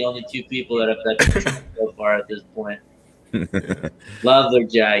Durst are the only two people that have bet so far at this point. Love their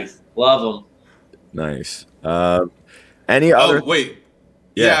Jags. Love them. Nice. Any other? Oh, wait.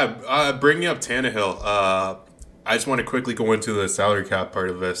 Yeah. Bringing up Tannehill, I just want to quickly go into the salary cap part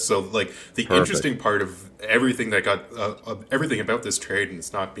of this. So, like, the interesting part of everything that got everything about this trade, and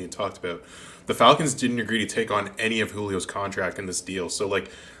it's not being talked about, the Falcons didn't agree to take on any of Julio's contract in this deal. So,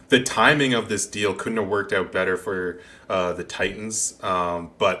 like, the timing of this deal couldn't have worked out better for the Titans.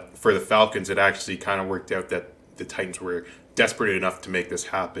 But for the Falcons, it actually kind of worked out that the Titans were desperate enough to make this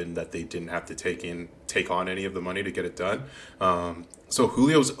happen that they didn't have to take on any of the money to get it done. So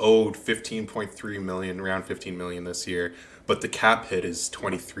Julio's owed $15.3 million, around $15 million this year, but the cap hit is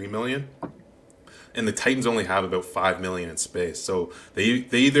 $23 million. And the Titans only have about $5 million in space. So they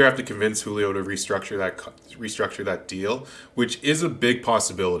either have to convince Julio to restructure that deal, which is a big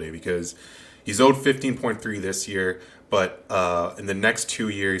possibility because he's owed $15.3 this year, but in the next 2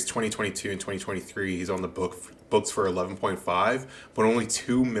 years, 2022 and 2023, he's on the books for 11.5, but only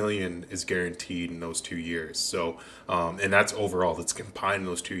 $2 million is guaranteed in those 2 years. So, and that's overall. That's combined in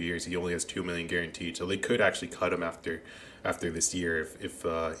those 2 years. He only has $2 million guaranteed. So they could actually cut him after this year if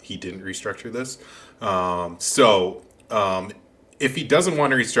he didn't restructure this. If he doesn't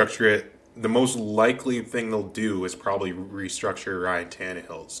want to restructure it, the most likely thing they'll do is probably restructure Ryan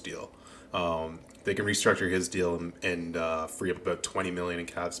Tannehill's deal. They can restructure his deal and free up about $20 million in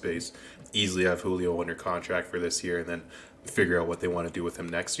cap space. Easily have Julio under contract for this year, and then figure out what they want to do with him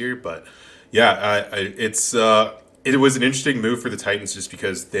next year. But yeah, it was an interesting move for the Titans just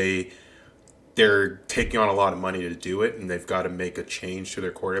because they're taking on a lot of money to do it, and they've got to make a change to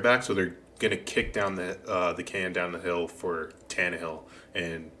their quarterback. So they're going to kick down the can down the hill for Tannehill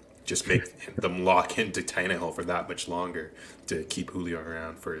and just make them lock into Tannehill for that much longer to keep Julio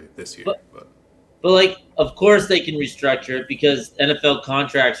around for this year. But like, of course they can restructure it because NFL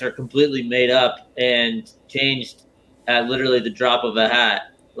contracts are completely made up and changed at literally the drop of a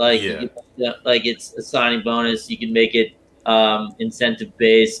hat. Like, like it's a signing bonus. You can make it incentive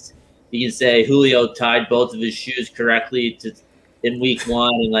based. You can say Julio tied both of his shoes correctly in week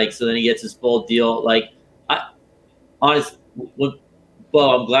 1, and like so then he gets his full deal. Like, I'm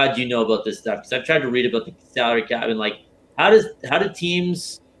glad you know about this stuff because I've tried to read about the salary cap and like how do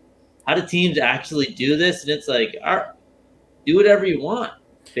teams actually do this? And it's like, do whatever you want,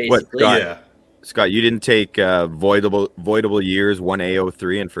 basically. What, Scott, you didn't take voidable years 1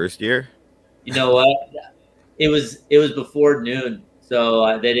 AO3 in first year? You know what? It was before noon,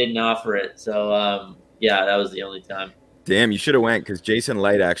 so they didn't offer it. So that was the only time. Damn, you should have went because Jason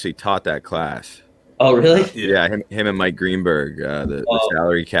Light actually taught that class. Oh, really? Yeah, him and Mike Greenberg, the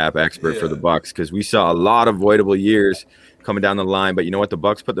salary cap expert for the Bucks, because we saw a lot of voidable years coming down the line. But you know what? The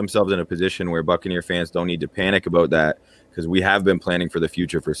Bucks put themselves in a position where Buccaneer fans don't need to panic about that because we have been planning for the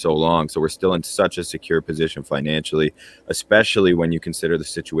future for so long. So we're still in such a secure position financially, especially when you consider the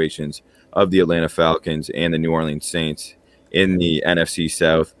situations of the Atlanta Falcons and the New Orleans Saints in the NFC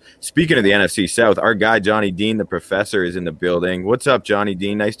South. Speaking of the NFC South, our guy Johnny Dean, the professor, is in the building. What's up, Johnny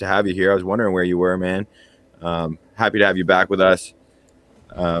Dean? Nice to have you here. I was wondering where you were, man. Happy to have you back with us.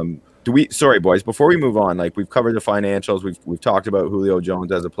 Sorry, boys, before we move on, like we've covered the financials. We've talked about Julio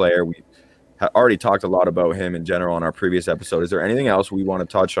Jones as a player. We already talked a lot about him in general on our previous episode. Is there anything else we want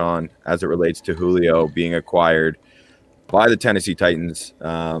to touch on as it relates to Julio being acquired by the Tennessee Titans?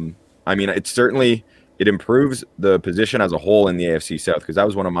 I mean, it improves the position as a whole in the AFC South because that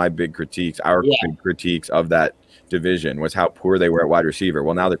was one of my big critiques. Big critiques of that division was how poor they were at wide receiver.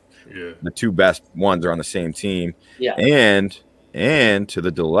 Well, now the two best ones are on the same team. Yeah. And to the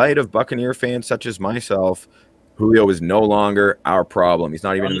delight of Buccaneer fans such as myself, Julio is no longer our problem. He's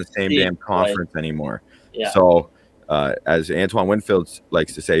not even in the same damn conference anymore. Yeah. So, as Antoine Winfield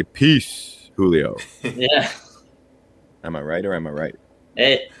likes to say, peace, Julio. Yeah. Am I right or am I right?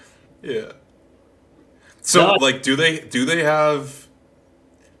 Hey. Yeah. So, like, do they have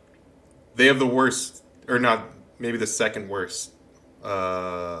the worst, or not, maybe the second worst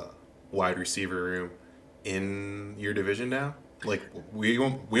wide receiver room in your division now? Like, we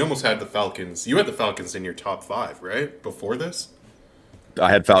almost had the Falcons. You had the Falcons in your top 5, right? Before this?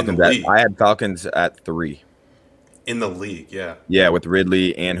 I had Falcons at 3. In the league, yeah. Yeah, with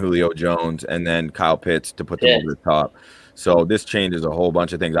Ridley and Julio Jones and then Kyle Pitts to put them over the top. So this changes a whole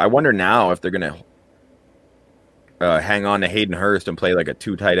bunch of things. I wonder now if they're going to hang on to Hayden Hurst and play like a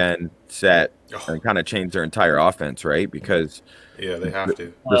 2 tight end set and kind of change their entire offense, right? Because they have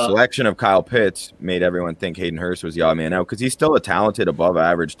to. The selection of Kyle Pitts made everyone think Hayden Hurst was the odd man out because he's still a talented, above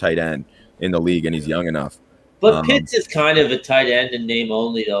average tight end in the league and he's young enough. But Pitts is kind of a tight end in name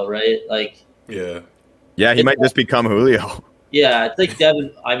only, though, right? Like, yeah, he might just become Julio. Yeah, it's like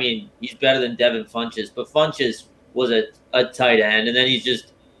Devin. I mean, he's better than Devin Funchess, but Funchess was a tight end, and then he's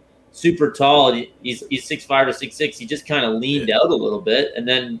just super tall. And he's 6'5" or 6'6". He just kind of leaned out a little bit, and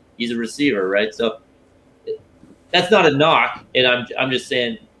then he's a receiver, right? So that's not a knock, and I'm just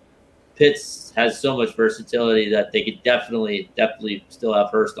saying Pitts has so much versatility that they could definitely still have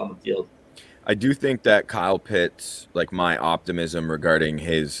Hurst on the field. I do think that Kyle Pitts, like my optimism regarding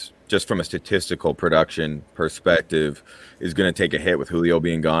his, just from a statistical production perspective, is going to take a hit with Julio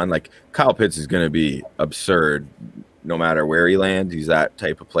being gone. Like Kyle Pitts is going to be absurd no matter where he lands. He's that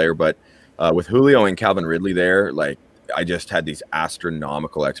type of player. But with Julio and Calvin Ridley there, like I just had these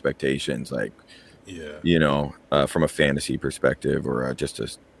astronomical expectations, like, from a fantasy perspective or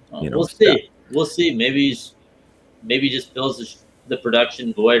we'll see. We'll see. Maybe just fills the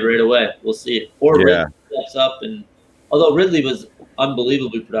production void right away. We'll see. Or Ridley steps up, and although Ridley was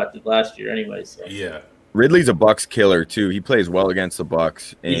unbelievably productive last year anyway. So. Yeah. Ridley's a Bucks killer too. He plays well against the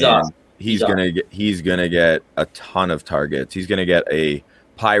Bucks. And he's awesome. He's gonna get a ton of targets. He's gonna get a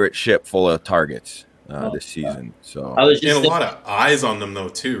pirate ship full of targets this season. So a lot of eyes on them though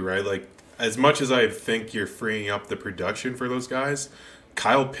too, right? Like as much as I think you're freeing up the production for those guys,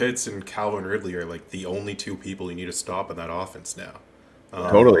 Kyle Pitts and Calvin Ridley are like the only 2 people you need to stop in that offense now.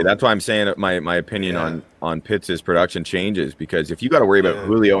 Totally. That's why I'm saying my opinion on Pitts' production changes, because if you got to worry about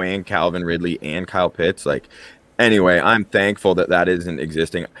Julio and Calvin Ridley and Kyle Pitts, like, anyway, I'm thankful that isn't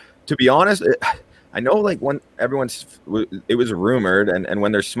existing. To be honest, I know like when it was rumored, and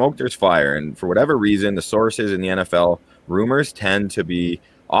when there's smoke, there's fire. And for whatever reason, the sources in the NFL, rumors tend to be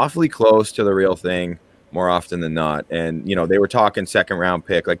awfully close to the real thing. more often than not. And, they were talking second round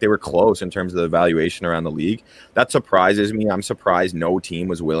pick, like they were close in terms of the valuation around the league. That surprises me. I'm surprised no team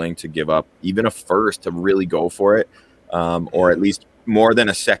was willing to give up even a first to really go for it. Or at least more than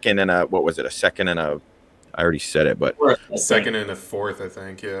a second and I already said it, but a second and a fourth, I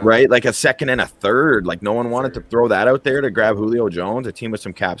think. Yeah. Right. Like a second and a third, like no one wanted to throw that out there to grab Julio Jones, a team with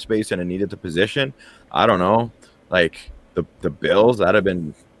some cap space and a needed the position. I don't know. Like the Bills, that'd have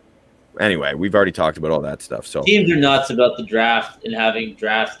been, anyway, we've already talked about all that stuff. So teams are nuts about the draft and having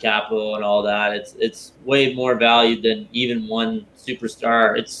draft capital and all that. It's way more valued than even one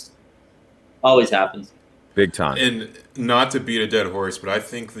superstar. It's always happens. Big time. And not to beat a dead horse, but I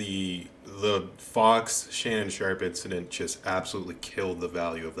think the Fox Shannon Sharpe incident just absolutely killed the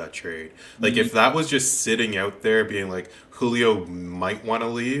value of that trade. Like if that was just sitting out there being like Julio might want to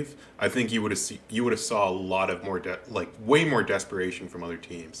leave, I think you would have saw a lot of more way more desperation from other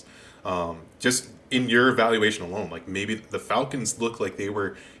teams. Just in your evaluation alone, like maybe the Falcons look like they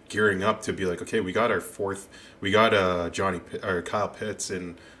were gearing up to be like, okay, we got Kyle Pitts,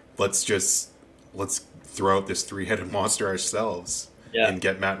 and let's throw out this three-headed monster ourselves and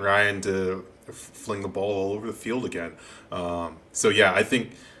get Matt Ryan to fling the ball all over the field again. So yeah, I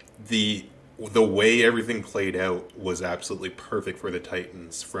think the way everything played out was absolutely perfect for the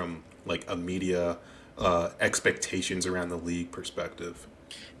Titans from like a media expectations around the league perspective.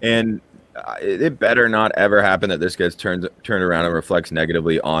 And it better not ever happen that this gets turned around and reflects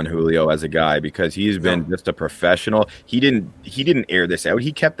negatively on Julio as a guy, because he's been just a professional. He didn't air this out.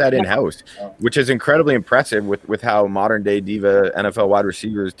 He kept that in house, which is incredibly impressive with how modern day diva NFL wide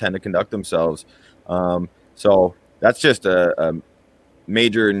receivers tend to conduct themselves. So that's just a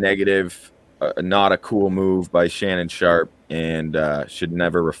major negative, not a cool move by Shannon Sharpe, and should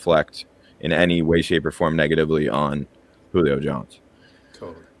never reflect in any way, shape, or form negatively on Julio Jones.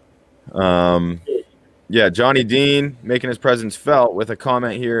 Yeah, Johnny Dean making his presence felt with a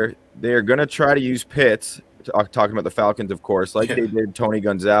comment here. They are going to try to use Pitts, talking about the Falcons, of course, like they did Tony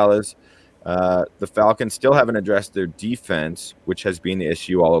Gonzalez. The Falcons still haven't addressed their defense, which has been the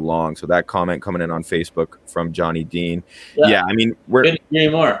issue all along. So that comment coming in on Facebook from Johnny Dean. Yeah, I mean, we're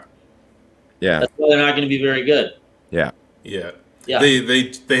anymore. Yeah, that's why they're not going to be very good. Yeah.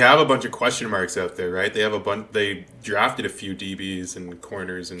 They have a bunch of question marks out there, right? They drafted a few DBs and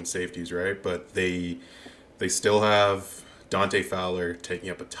corners and safeties, right? But they still have Dante Fowler taking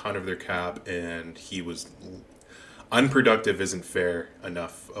up a ton of their cap, and he was unproductive. Isn't fair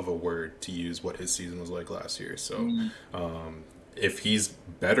enough of a word to use what his season was like last year. So if he's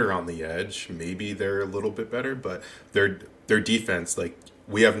better on the edge, maybe they're a little bit better, but their defense, like,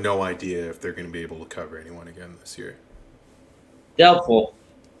 we have no idea if they're going to be able to cover anyone again this year. Doubtful.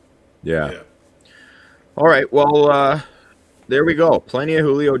 Yeah. All right. Well, there we go. Plenty of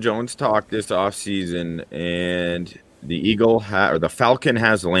Julio Jones talk this offseason, and the Falcon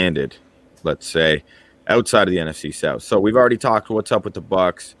has landed, let's say, outside of the NFC South. So we've already talked what's up with the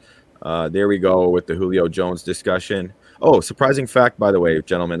Bucs. There we go with the Julio Jones discussion. Oh, surprising fact, by the way,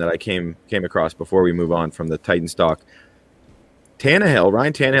 gentlemen, that I came across before we move on from the Titans talk. Ryan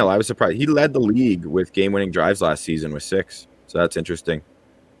Tannehill, I was surprised. He led the league with game-winning drives last season with 6. So that's interesting.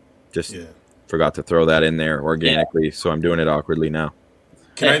 Just forgot to throw that in there organically, so I'm doing it awkwardly now.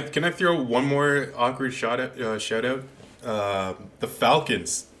 Can I throw one more awkward shout out? The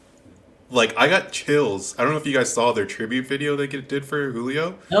Falcons. Like, I got chills. I don't know if you guys saw their tribute video they did for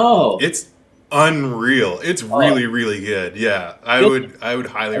Julio. No. It's unreal. It's really, really good. Yeah, I would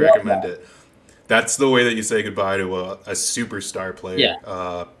highly recommend it. That's the way that you say goodbye to a superstar player.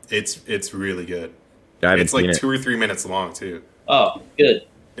 Yeah. It's really good. It's like 2 or 3 minutes long, too. Oh, good.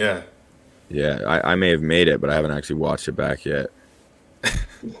 Yeah. Yeah, I may have made it, but I haven't actually watched it back yet.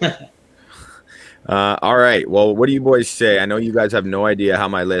 All right. Well, what do you boys say? I know you guys have no idea how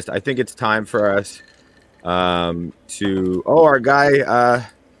my list. I think it's time for us our guy,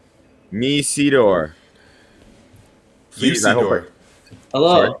 Me Sidor. Please, I hope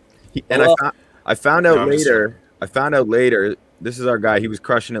hello. Hello. I found out later. This is our guy. He was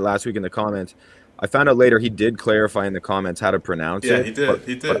crushing it last week in the comments. I found out later he did clarify in the comments how to pronounce it. Yeah,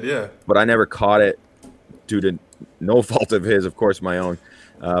 he did. But I never caught it due to no fault of his, of course, my own.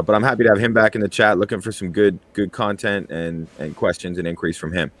 But I'm happy to have him back in the chat, looking for some good content and questions and inquiries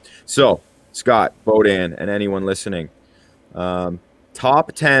from him. So, Scott, Bodan, and anyone listening,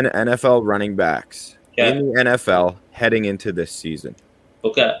 top 10 NFL running backs in the NFL heading into this season.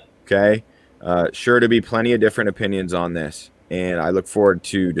 Okay. Sure to be plenty of different opinions on this, and I look forward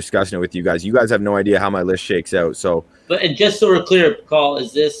to discussing it with you guys. You guys have no idea how my list shakes out. So, and just so we're clear, Paul,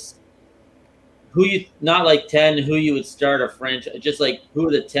 is this who you not like 10 who you would start a franchise, just like who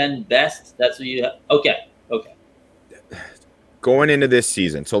are the 10 best. That's what you have. Okay. Going into this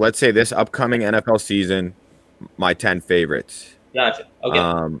season, so let's say this upcoming NFL season, my 10 favorites. Gotcha.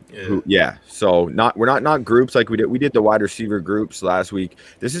 Okay. So we're not groups like we did the wide receiver groups last week.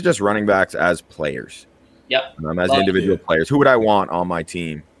 This is just running backs as players. Yep. As individual players. Who would I want on my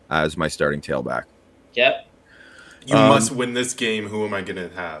team as my starting tailback? Yep. You must win this game. Who am I going to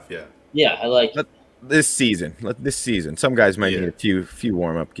have? Yeah. Yeah, I like this season. Some guys might need a few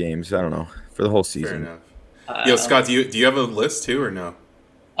warm up games. I don't know, for the whole season. Fair enough. Yo, Scott, do you have a list too or no?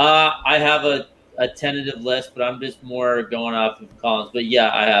 I have a tentative list, but I'm just more going off of Collins. But yeah,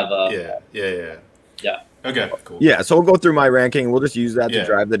 I have a Yeah. Okay, cool. Yeah, so we'll go through my ranking. We'll just use that to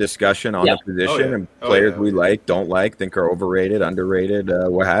drive the discussion on the position and players we like, don't like, think are overrated, underrated,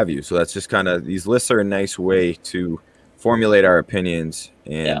 what have you. So that's just kind of, these lists are a nice way to formulate our opinions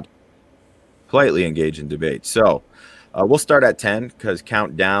and politely engage in debate. So we'll start at 10 because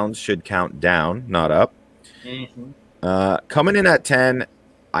countdowns should count down, not up. Mm-hmm. Coming in at 10,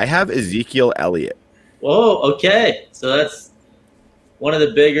 I have Ezekiel Elliott. Whoa, okay. So that's one of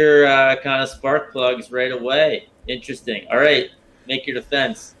the bigger kind of spark plugs right away. Interesting. All right, make your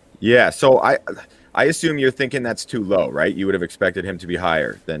defense. Yeah, so I assume you're thinking that's too low, right? You would have expected him to be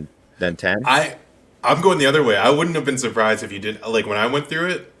higher than 10? I'm going the other way. I wouldn't have been surprised if you did. Like, when I went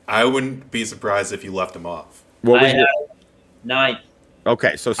through it, I wouldn't be surprised if you left him off. What was I had 9.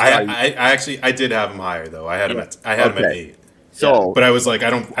 Okay, so I did have him higher though. I had him at 8. So, but I was like, I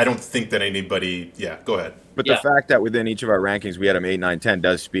don't think that anybody. Yeah, go ahead. But the fact that within each of our rankings we had him 8, 9, 10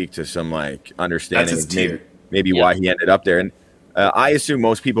 does speak to some like understanding of maybe why he ended up there. And I assume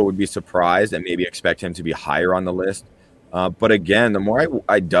most people would be surprised and maybe expect him to be higher on the list. But again, the more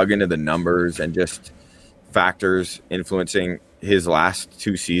I dug into the numbers and just factors influencing his last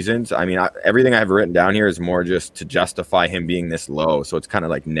 2 seasons, I mean, everything I have written down here is more just to justify him being this low. So it's kind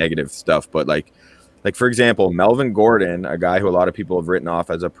of like negative stuff. But like for example, Melvin Gordon, a guy who a lot of people have written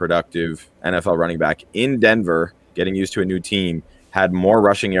off as a productive NFL running back in Denver, getting used to a new team, had more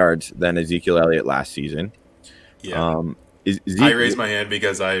rushing yards than Ezekiel Elliott last season. Yeah. I raise my hand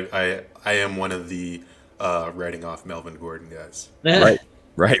because I am one of the writing off Melvin Gordon guys.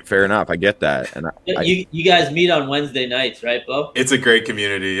 Right. Fair enough. I get that. And you guys meet on Wednesday nights, right, Bo? It's a great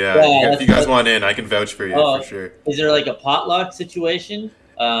community. Yeah. If you guys want in, I can vouch for you for sure. Is there like a potluck situation?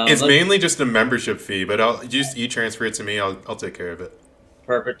 It's mainly just a membership fee, but you transfer it to me. I'll take care of it.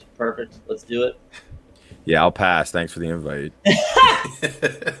 Perfect. Let's do it. Yeah, I'll pass. Thanks for the invite.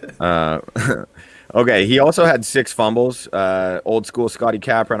 Okay, he also had 6 fumbles. Old school Scotty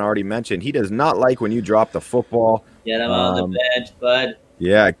Capron already mentioned. He does not like when you drop the football. Get him on the bench, bud.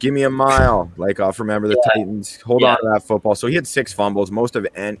 Yeah, give me a mile. Like off Remember the Titans. Hold on to that football. So he had 6 fumbles, most of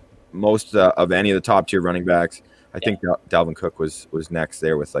any of the top tier running backs. I think Dalvin Cook was next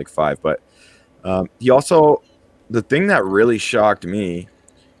there with like 5. But he also, the thing that really shocked me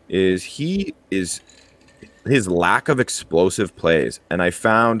is his lack of explosive plays. And I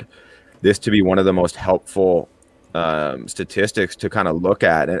found this to be one of the most helpful statistics to kind of look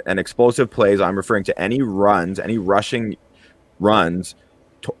at. And explosive plays, I'm referring to any rushing runs,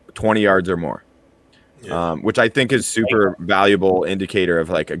 20 yards or more. Which I think is super valuable indicator of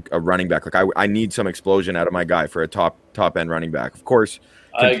like a running back. Like I need some explosion out of my guy for a top end running back. Of course,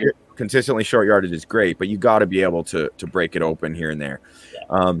 consistently short yardage is great, but you got to be able to break it open here and there.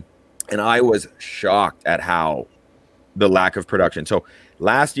 And I was shocked at how the lack of production. So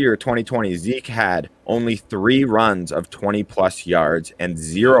last year, 2020, Zeke had only 3 runs of 20 plus yards and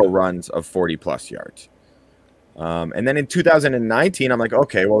 0 runs of 40 plus yards. And then in 2019, I'm like,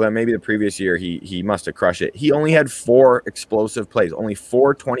 okay, well then maybe the previous year he must have crushed it. He only had 4 explosive plays, only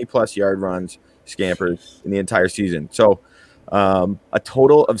 4 20-plus yard runs, scampers in the entire season. So a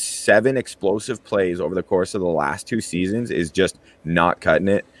total of 7 explosive plays over the course of the last 2 seasons is just not cutting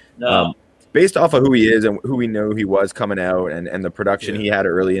it. No. Based off of who he is and who we knew he was coming out and the production he had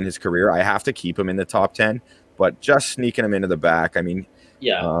early in his career, I have to keep him in the top 10. But just sneaking him into the back, I mean,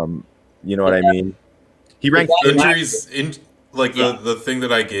 you know what I mean? He ranked injuries the thing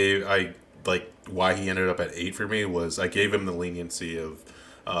that I like why he ended up at 8 for me was I gave him the leniency of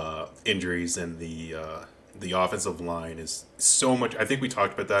injuries, and the offensive line is so much. I think we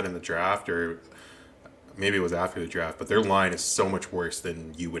talked about that in the draft, or maybe it was after the draft, but their line is so much worse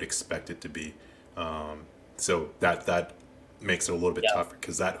than you would expect it to be. So that makes it a little bit tougher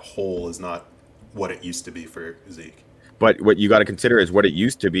because that hole is not what it used to be for Zeke. But what you got to consider is what it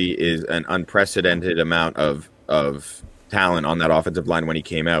used to be is an unprecedented amount of talent on that offensive line when he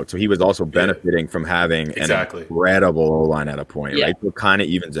came out. So he was also benefiting from having an incredible O-line at a point, right? So it kind of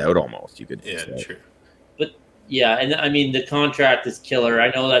evens out almost, you could say. True. But, yeah, and I mean, the contract is killer. I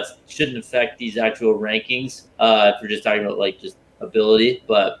know that shouldn't affect these actual rankings if we're just talking about, like, just ability.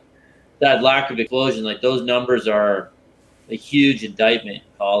 But that lack of explosion, like, those numbers are a huge indictment,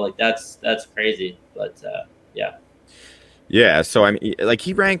 Paul. Like, that's crazy. But, yeah. Yeah, so, I mean, like,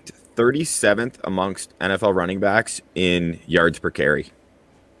 he ranked 37th amongst NFL running backs in yards per carry.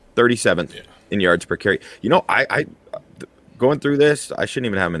 37th in yards per carry. You know, I going through this, I shouldn't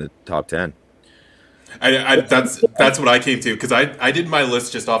even have him in the top 10. That's what I came to, because I did my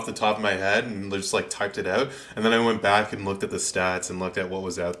list just off the top of my head and just like typed it out, and then I went back and looked at the stats and looked at what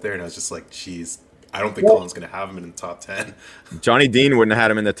was out there, and I was just like, geez, I don't think Colin's going to have him in the top 10. Johnny Dean wouldn't have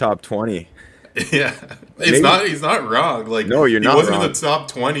had him in the top 20. Yeah, he's not wrong. Like, no, you're not. He wasn't wrong. in the top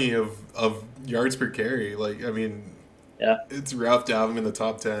 20 of yards per carry. Like, I mean, it's rough to have him in the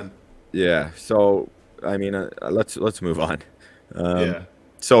top 10. Yeah. So, I mean, let's move on.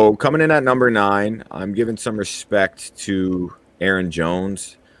 So coming in at number 9, I'm giving some respect to Aaron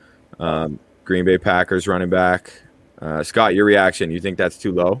Jones, Green Bay Packers running back. Scott, your reaction? You think that's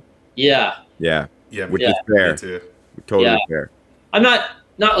too low? Yeah. Which is fair. Me too. Totally fair. I'm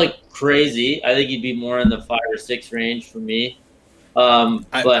not like crazy. I think he'd be more in the 5 or 6 range for me. But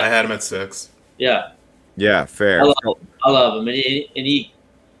I had him at 6. Yeah, fair. I love him, and he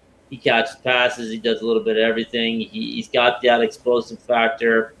catches passes. He does a little bit of everything. He's got that explosive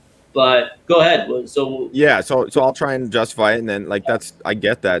factor. But go ahead. So I'll try and justify it, and then I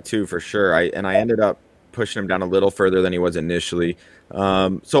get that too for sure. I ended up pushing him down a little further than he was initially.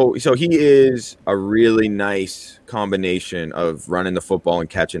 So he is a really nice combination of running the football and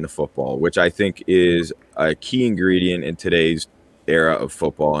catching the football, which I think is a key ingredient in today's era of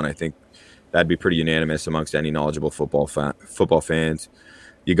football, and I think that'd be pretty unanimous amongst any knowledgeable football fans.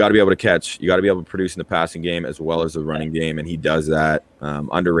 You got to be able to catch. You got to be able to produce in the passing game as well as the running game, and he does that.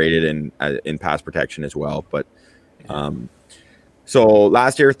 Underrated in pass protection as well. But so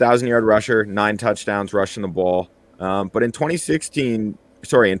last year, 1,000-yard rusher, 9 touchdowns rushing the ball. But in 2019,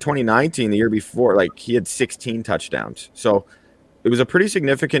 the year before, he had 16 touchdowns. So it was a pretty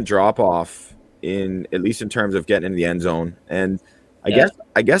significant drop off at least in terms of getting into the end zone. And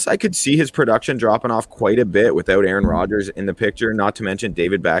I guess I could see his production dropping off quite a bit without Aaron Rodgers in the picture, not to mention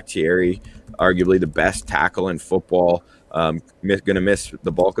David Bakhtiari, arguably the best tackle in football, going to miss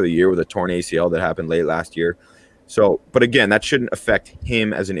the bulk of the year with a torn ACL that happened late last year. So, but again, that shouldn't affect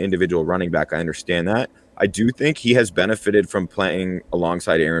him as an individual running back. I understand that. I do think he has benefited from playing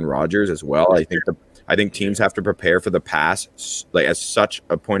alongside Aaron Rodgers as well. I think teams have to prepare for the pass as such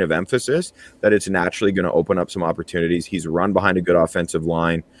a point of emphasis that it's naturally going to open up some opportunities. He's run behind a good offensive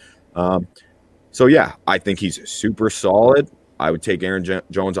line. So, I think he's super solid. I would take Aaron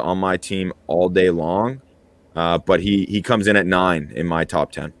Jones on my team all day long, but he comes in at 9 in my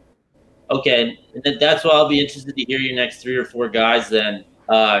top 10. Okay, and that's why I'll be interested to hear your next 3 or 4 guys then,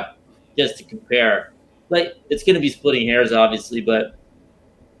 just to compare. It's going to be splitting hairs, obviously, but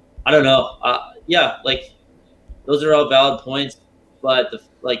I don't know. Those are all valid points, but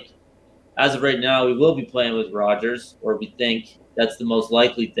as of right now, we will be playing with Rodgers, or we think that's the most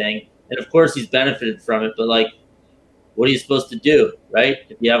likely thing. And of course, he's benefited from it, but what are you supposed to do, right?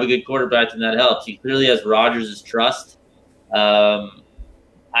 If you have a good quarterback, then that helps. He clearly has Rodgers' trust. You're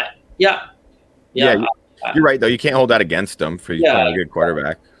right, though. You can't hold that against him for playing a good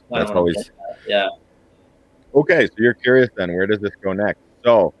quarterback. That's always Okay, so you're curious then, where does this go next?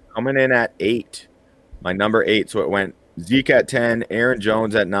 So coming in at 8, my number 8. So it went Zeke at 10, Aaron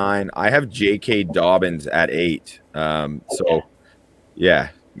Jones at 9. I have J.K. Dobbins at 8. So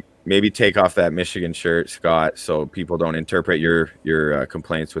maybe take off that Michigan shirt, Scott, so people don't interpret your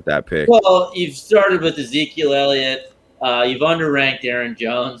complaints with that pick. Well, you've started with Ezekiel Elliott. You've underranked Aaron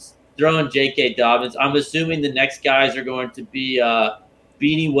Jones. Throwing J.K. Dobbins. I'm assuming the next guys are going to be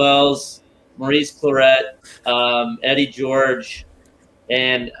Beanie Wells, Maurice Clarett, Eddie George,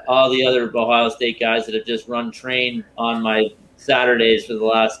 and all the other Ohio State guys that have just run train on my Saturdays for the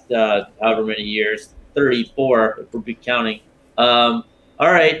last however many years, 34 if we're counting. All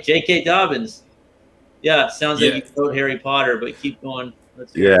right, J.K. Dobbins. Yeah, sounds like you wrote Harry Potter, but keep going.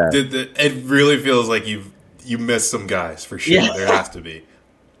 It really feels like you missed some guys for sure. Yeah. There has to be.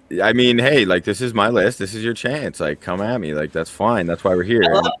 I mean, hey, this is my list. This is your chance. Come at me. That's fine. That's why we're here.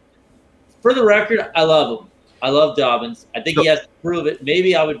 For the record, I love him. I love Dobbins. I think he has to prove it.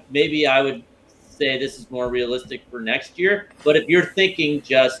 Maybe I would say this is more realistic for next year. But if you're thinking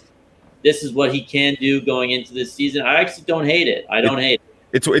just this is what he can do going into this season, I actually don't hate it. I don't hate it.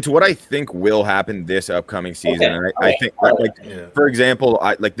 It's what I think will happen this upcoming season. Okay. And I think, like, Yeah. for example,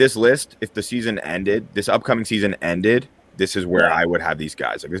 like this list, if the season ended, this upcoming season ended, this is where I would have these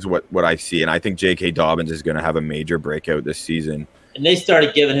guys. Like, this is what I see. And I think J.K. Dobbins is going to have a major breakout this season. And they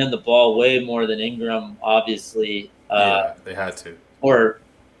started giving him the ball way more than Ingram, obviously. Yeah, they had to.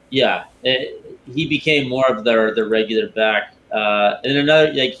 He became more of their regular back. And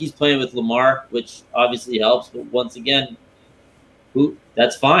another, like, he's playing with Lamar, which obviously helps. But once again,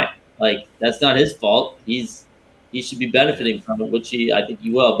 that's fine. Like, that's not his fault. He should be benefiting from it, which I think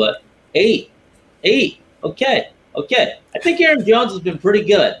he will. But 8, okay. I think Aaron Jones has been pretty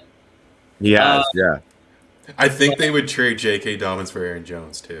good. Yeah. I think they would trade J.K. Dobbins for Aaron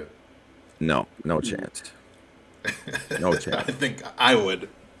Jones too. No chance. No chance. I think I would.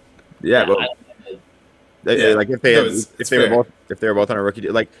 Yeah, but like if they were both on a rookie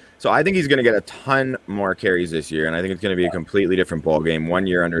deal, like, so I think he's going to get a ton more carries this year, and I think it's going to be a completely different ball game. 1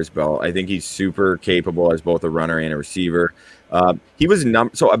 year under his belt, I think he's super capable as both a runner and a receiver. He was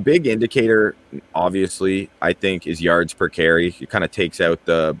so a big indicator, obviously, I think, is yards per carry. It kind of takes out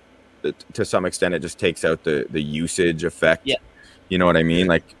to some extent, it just takes out the usage effect. Yeah. You know what I mean?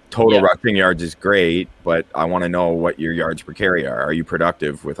 Like, total rushing yards is great, but I want to know what your yards per carry are. Are you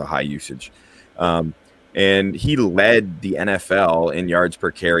productive with a high usage? And he led the NFL in yards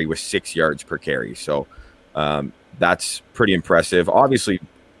per carry with 6 yards per carry. So that's pretty impressive. Obviously,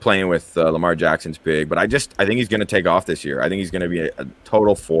 playing with Lamar Jackson's big, but I think he's going to take off this year. I think he's going to be a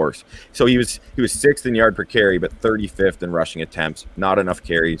total force. So he was 6th in yard per carry, but 35th in rushing attempts. Not enough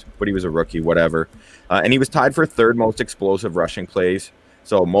carries, but he was a rookie, whatever. And he was tied for 3rd most explosive rushing plays.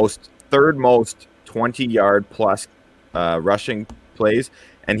 So 3rd most 20-yard plus rushing plays,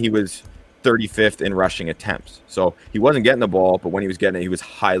 and he was 35th in rushing attempts. So he wasn't getting the ball, but when he was getting it, he was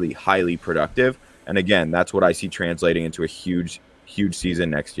highly, highly productive. And again, that's what I see translating into a huge season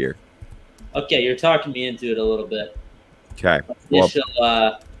next year. Okay, you're talking me into it a little bit. Okay. Initial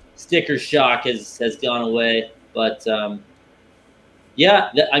sticker shock has gone away, but I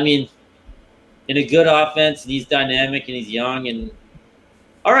mean, in a good offense, and he's dynamic and he's young, and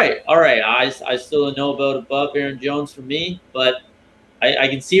all right. I still know about above Aaron Jones for me, but I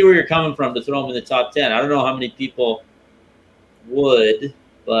can see where you're coming from to throw him in the top 10. I don't know how many people would,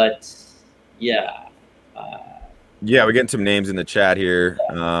 but yeah. We're getting some names in the chat here.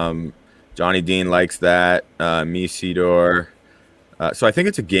 Johnny Dean likes that. Me Sidor. So I think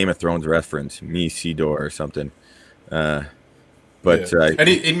it's a Game of Thrones reference, Me Sidor or something. And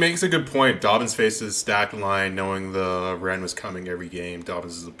he makes a good point. Dobbins faces stacked line, knowing the Ren was coming every game.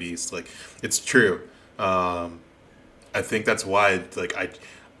 Dobbins is a beast. Like, it's true. I think that's why. Like,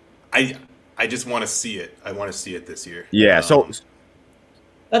 I just want to see it. I want to see it this year. Yeah. So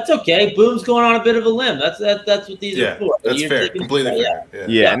that's okay. Boom's going on a bit of a limb. That's what these are for. That's fair. Completely fair.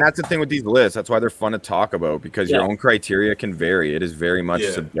 Yeah, and that's the thing with these lists. That's why they're fun to talk about, because your own criteria can vary. It is very much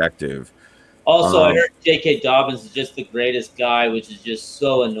subjective. Also, I heard J.K. Dobbins is just the greatest guy, which is just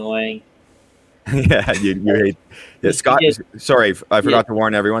so annoying. Yeah, you hate. Yeah, Scott. Sorry, I forgot to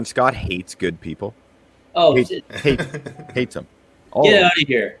warn everyone. Scott hates good people. Oh, hates them. Get out of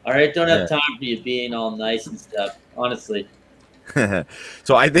here! All right, don't have time for you being all nice and stuff. Honestly.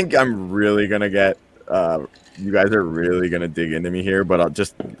 So I think I'm really gonna get. You guys are really gonna dig into me here, but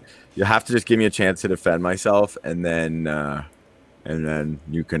you have to just give me a chance to defend myself, and then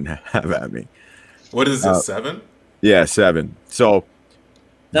you can have at me. What is this, 7? Yeah, 7. So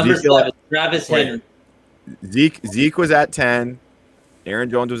number 7, Travis Henry. Zeke was at 10. Aaron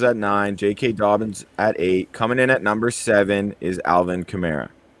Jones was at 9. J.K. Dobbins at 8. Coming in at number 7 is Alvin Kamara.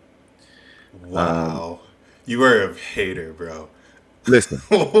 Wow. You are a hater, bro. Listen.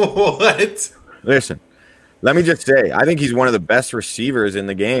 What? Listen. Let me just say, I think he's one of the best receivers in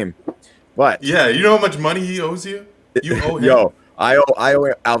the game. But yeah, you know how much money he owes you? You owe him. Yo, I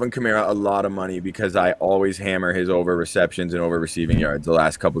owe Alvin Kamara a lot of money because I always hammer his over receptions and over receiving yards the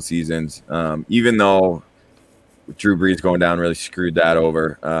last couple seasons. Even though Drew Brees going down really screwed that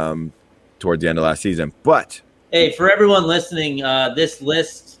over towards the end of last season. But hey, for everyone listening, this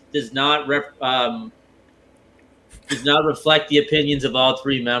list does not reflect the opinions of all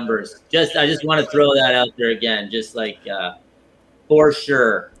 3 members. I just want to throw that out there again, just like for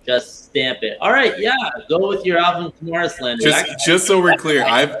sure. Just stamp it. All right, yeah, go with your Alvin Kamara slander. Just so we're clear,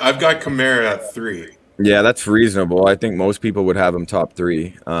 I've got Kamara at 3. Yeah, that's reasonable. I think most people would have him top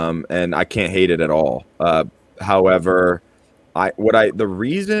 3, and I can't hate it at all. However, the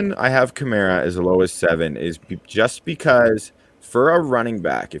reason I have Kamara as low as 7 is just because for a running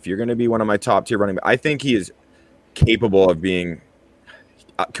back, if you're going to be one of my top tier running backs, I think he is capable of being.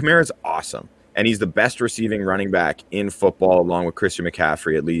 Kamara's awesome. and he's the best receiving running back in football, along with Christian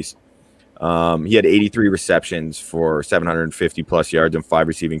McCaffrey at least. He had 83 receptions for 750 plus yards and 5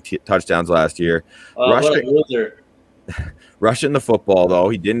 receiving touchdowns last year. What a loser. Rushing the football, though,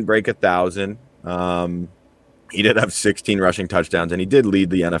 he didn't break 1,000. He did have 16 rushing touchdowns, and he did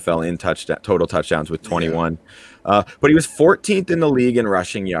lead the NFL in total touchdowns with 21. But he was 14th in the league in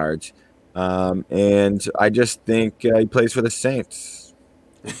rushing yards. And I just think he plays for the Saints.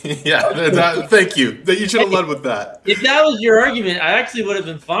 Thank you. You should have led with that. If that was your argument, I actually would have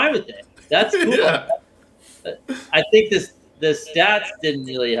been fine with it. That's cool. Yeah. I think the stats didn't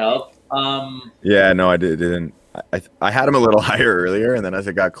really help. Yeah, no, I didn't. I had him a little higher earlier, and then as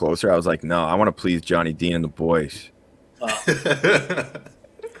it got closer, I was like, no, I want to please Johnny Dean and the boys.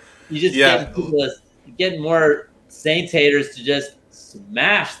 You just get more Saints haters to just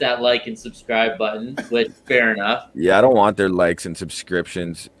smash that like and subscribe button, which fair enough. Yeah, I don't want their likes and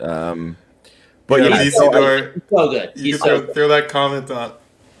subscriptions. But he's so good. You can throw that comment on.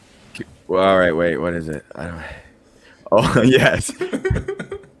 Well, all right, wait, what is it? Oh, yes.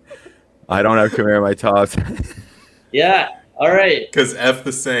 I don't have Kamara in my tops. Yeah, all right. Because F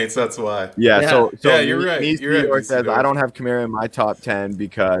the Saints, that's why. Yeah, so you're right. You're right. Says, I don't have Kamara in my top 10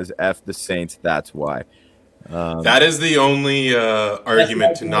 because F the Saints, that's why. That is the only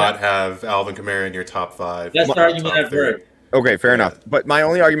argument to not have Alvin Kamara in your top 5. That's the argument I've heard. Okay, fair enough. But my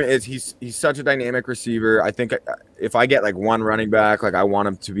only argument is he's such a dynamic receiver. I think if I get like one running back, like I want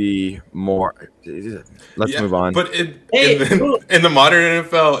him to be more. Let's move on. But in the modern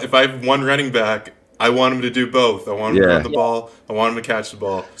NFL, if I have one running back, I want him to do both. I want him to run the ball. I want him to catch the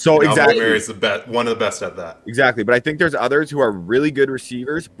ball. So exactly, Alvin Kamara is one of the best at that. Exactly, but I think there's others who are really good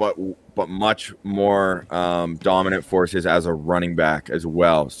receivers, but much more dominant forces as a running back as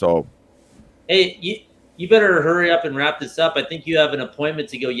well. So, hey, you better hurry up and wrap this up. I think you have an appointment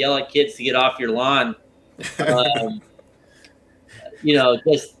to go yell at kids to get off your lawn. Just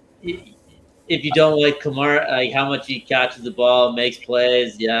if you don't like Kamara, like how much he catches the ball, makes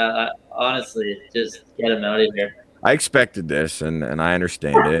plays. Yeah, honestly, just get him out of here. I expected this, and I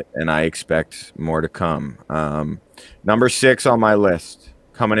understand it, and I expect more to come. Number 6 on my list,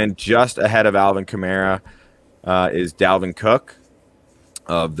 coming in just ahead of Alvin Kamara, is Dalvin Cook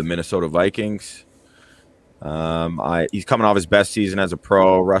of the Minnesota Vikings. He's coming off his best season as a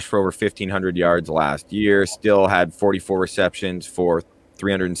pro, rushed for over 1,500 yards last year, still had 44 receptions for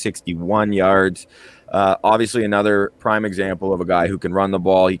 361 yards. Obviously, another prime example of a guy who can run the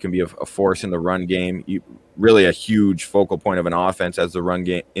ball. He can be a force in the run game. Really a huge focal point of an offense as the run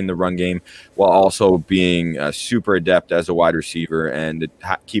game, while also being super adept as a wide receiver and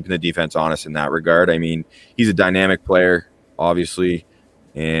keeping the defense honest in that regard. I mean, he's a dynamic player, obviously,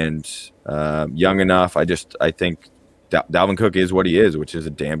 and young enough. I think Dalvin Cook is what he is, which is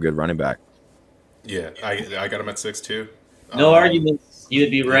a damn good running back. Yeah, I got him at 6 too. No arguments. He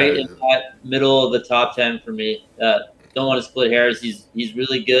would be right in that middle of the top 10 for me. Don't want to split hairs. He's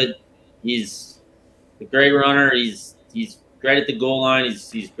really good. He's a great runner. He's great at the goal line.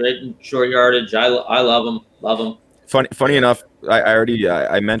 He's great in short yardage. I love him. Love him. Funny enough, I already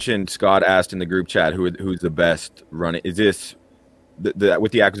I mentioned Scott asked in the group chat who's the best running. Is this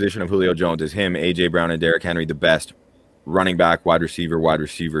with the acquisition of Julio Jones? Is him, AJ Brown, and Derrick Henry the best running back, wide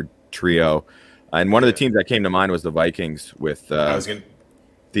receiver trio? And one of the teams that came to mind was the Vikings with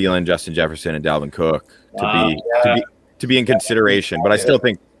Thielen, Justin Jefferson, and Dalvin Cook to be in consideration. But I still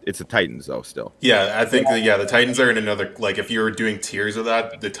think it's the Titans, though. Still, yeah, I think the Titans are in another. Like, if you were doing tiers of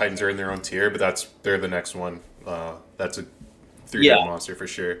that, the Titans are in their own tier, but they're the next one. That's a 3-headed monster for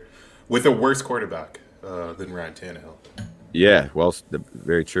sure, with a worse quarterback than Ryan Tannehill. Yeah, well,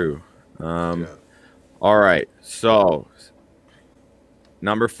 very true. All right, so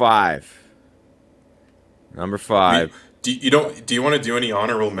number 5. Do you want to do any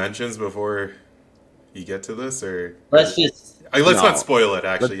honorable mentions before you get to this, or let's not spoil it?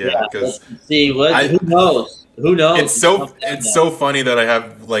 Actually, because see what who knows. It's so funny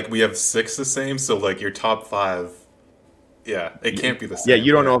that we have 6 the same. So like your top 5, it can't be the same. Yeah,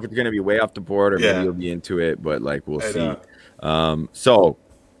 you don't know if it's going to be way off the board or maybe you'll be into it, but like we'll see. So,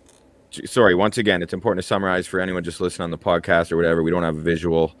 sorry, once again, it's important to summarize for anyone just listening on the podcast or whatever. We don't have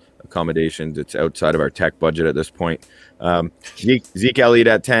visual accommodations. It's outside of our tech budget at this point. Zeke Elliott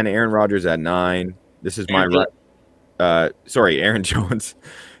at 10, Aaron Rodgers at 9. This is my Aaron Jones.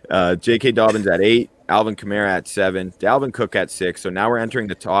 J.K. Dobbins at 8, Alvin Kamara at 7, Dalvin Cook at 6. So now we're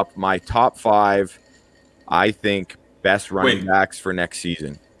entering my top 5, I think, best running backs for next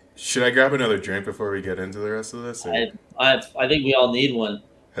season. Should I grab another drink before we get into the rest of this? I think we all need one.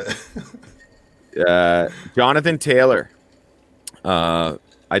 Jonathan Taylor.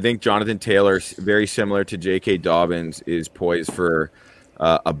 I think Jonathan Taylor, very similar to J.K. Dobbins, is poised for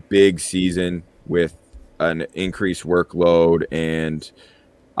a big season with an increased workload, and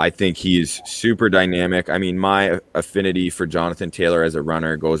I think he's super dynamic. I mean, my affinity for Jonathan Taylor as a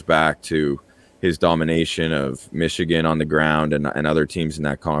runner goes back to his domination of Michigan on the ground and other teams in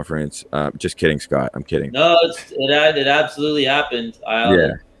that conference. Just kidding, Scott. I'm kidding. No, it absolutely happened.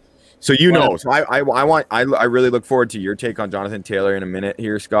 Yeah. So so I really look forward to your take on Jonathan Taylor in a minute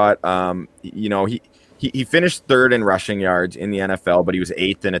here, Scott. He finished third in rushing yards in the NFL, but he was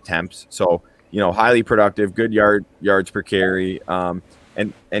eighth in attempts. So, highly productive, good yards per carry.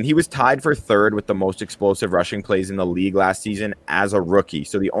 And he was tied for third with the most explosive rushing plays in the league last season as a rookie.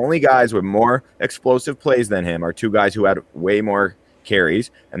 So the only guys with more explosive plays than him are two guys who had way more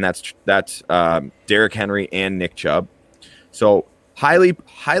carries, and that's Derrick Henry and Nick Chubb. So highly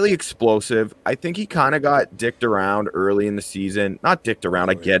explosive. I think he kind of got dicked around early in the season. Not dicked around,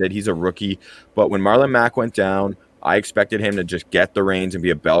 I get it. He's a rookie. But when Marlon Mack went down, I expected him to just get the reins and be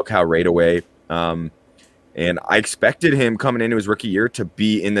a bell cow right away. And I expected him coming into his rookie year to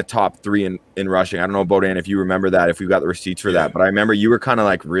be in the top three in rushing. I don't know, Bodan, if you remember that, if we got the receipts for that. But I remember you were kind of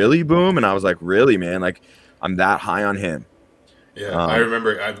like, really, Boom? And I was like, really, man? Like, I'm that high on him. Yeah, I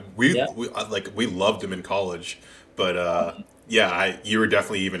remember. We loved him in college. But, you were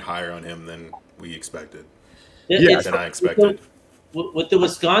definitely even higher on him than we expected. Than I expected. With the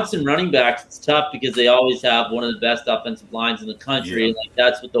Wisconsin running backs, it's tough because they always have one of the best offensive lines in the country. Yeah. Like,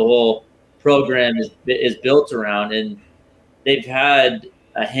 that's what the whole program is built around, and they've had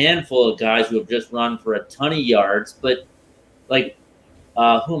a handful of guys who have just run for a ton of yards, but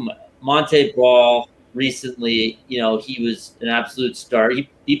Monte Ball recently, he was an absolute star.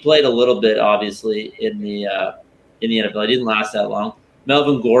 He played a little bit, obviously, in the NFL. He didn't last that long.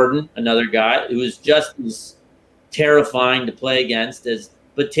 Melvin Gordon, another guy who was just as terrifying to play against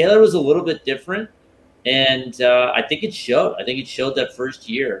but Taylor was a little bit different. And I think it showed. I think it showed that first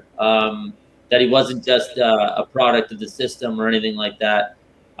year that he wasn't just a product of the system or anything like that.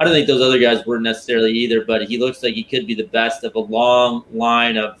 I don't think those other guys were necessarily either, but he looks like he could be the best of a long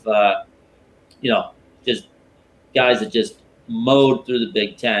line of, just guys that just mowed through the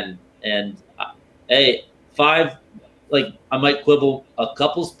Big Ten. And, five, I might quibble a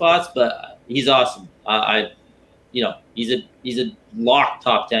couple spots, but he's awesome. He's a locked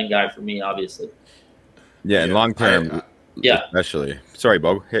top 10 guy for me, obviously. Yeah, and long term, especially. Sorry,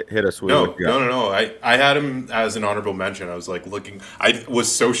 Bo, hit us with No. I had him as an honorable mention. I was looking. I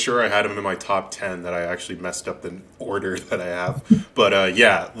was so sure I had him in my top 10 that I actually messed up the order that I have. But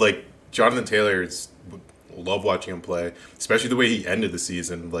Jonathan Taylor, love watching him play, especially the way he ended the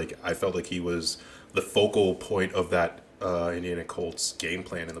season. I felt like he was the focal point of that Indiana Colts game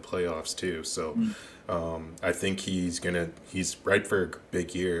plan in the playoffs too. So I think he's right for a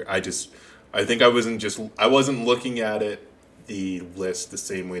big year. I think I wasn't looking at the list the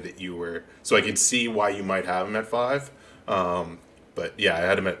same way that you were, so I could see why you might have him at 5. But yeah, I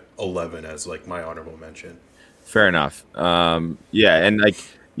had him at 11 as my honorable mention. Fair enough. And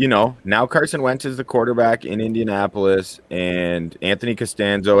now Carson Wentz is the quarterback in Indianapolis, and Anthony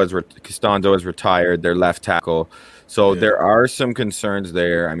Costanzo has retired, their left tackle. So there are some concerns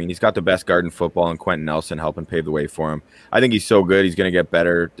there. I mean, he's got the best guard in football, and Quentin Nelson helping pave the way for him. I think he's so good. He's going to get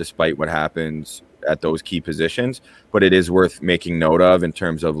better despite what happens at those key positions. But it is worth making note of in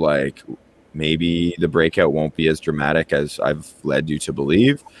terms of maybe the breakout won't be as dramatic as I've led you to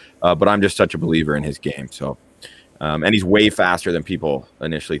believe. But I'm just such a believer in his game. So, and he's way faster than people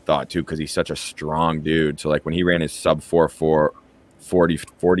initially thought too, because he's such a strong dude. So when he ran his sub 4.4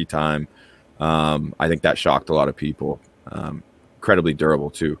 40 time, I think that shocked a lot of people. Incredibly durable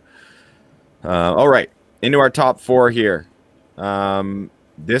too. All right, into our top 4 here.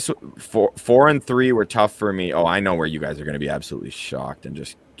 This 4 and 3 were tough for me. Oh, I know where you guys are going to be absolutely shocked and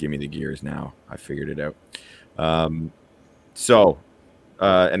just give me the gears now. I figured it out. And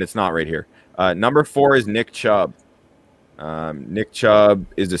it's not right here. Number 4 is Nick Chubb. Nick Chubb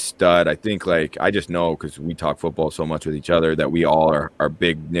is a stud. I think I just know because we talk football so much with each other that we all are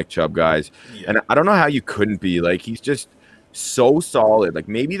big Nick Chubb guys. Yeah. And I don't know how you couldn't be. He's just so solid.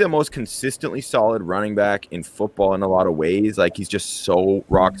 Maybe the most consistently solid running back in football in a lot of ways. He's just so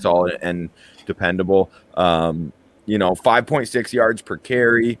rock solid and dependable. 5.6 yards per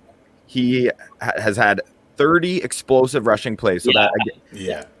carry. He has had 30 explosive rushing plays. So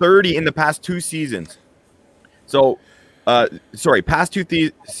 30 in the past 2 seasons. So past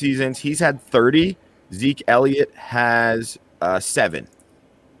 2 seasons, he's had 30. Zeke Elliott has 7.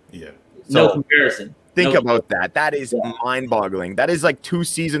 Yeah. So, no comparison. Think about that. That is mind-boggling. That is 2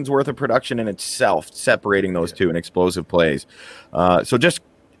 seasons worth of production in itself, separating those two in explosive plays. So just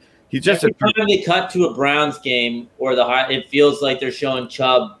He's just every time they cut to a Browns game or it feels like they're showing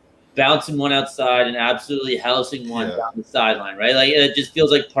Chubb bouncing one outside and absolutely housing one down the sideline, right? Like it just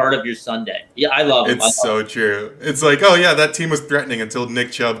feels like part of your Sunday. Yeah, I love him. It's so true. It's like, oh yeah, that team was threatening until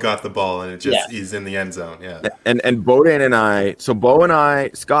Nick Chubb got the ball and he's in the end zone. Yeah. And Bowden and I, so Bo and I,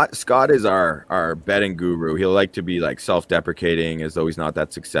 Scott is our betting guru. He'll like to be like self-deprecating as though he's not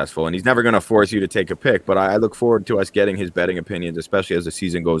that successful, and he's never going to force you to take a pick. But I look forward to us getting his betting opinions, especially as the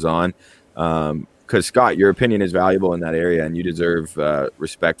season goes on. Because Scott, your opinion is valuable in that area, and you deserve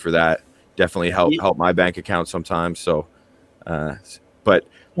respect for that. Definitely help my bank account sometimes. So, but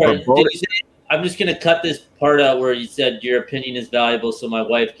did you say, I'm just going to cut this part out where you said your opinion is valuable, so my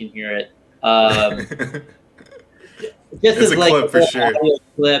wife can hear it. Just as like clip for sure.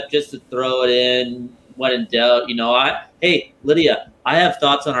 Clip, just to throw it in when in doubt. Hey Lydia, I have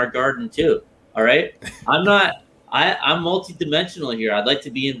thoughts on our garden too. All right, I'm multi-dimensional here. I'd like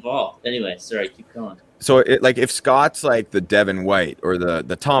to be involved. Anyway, sorry, keep going. So, if Scott's like the Devin White or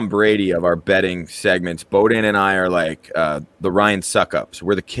the Tom Brady of our betting segments, Bowden and I are like the Ryan Suckups.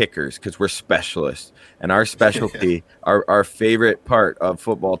 We're the kickers because we're specialists. And our specialty, our favorite part of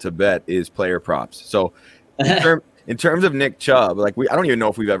football to bet is player props. So, in terms of Nick Chubb, I don't even know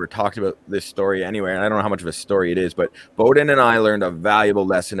if we've ever talked about this story anywhere, and I don't know how much of a story it is, but Bowden and I learned a valuable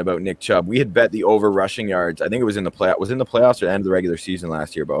lesson about Nick Chubb. We had bet the over rushing yards. I think it was in the playoffs or the end of the regular season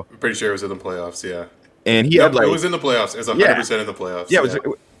last year, Bo. I'm pretty sure it was in the playoffs, yeah. And he had it was in the playoffs. It was 100% in the playoffs.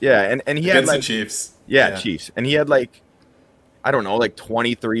 Yeah, and he against had the Chiefs. Yeah, Chiefs. And he had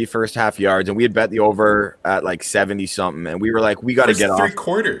 23 first half yards, and we had bet the over at 70 something, and we were like, we got to get off 3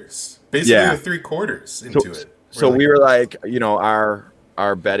 quarters. Basically 3 quarters into it. We were like,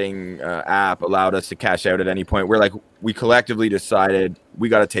 our betting app allowed us to cash out at any point. We're like, we collectively decided we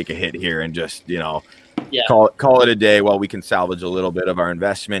got to take a hit here and just, call it a day while we can salvage a little bit of our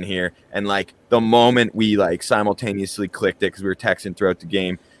investment here. And the moment we simultaneously clicked it, because we were texting throughout the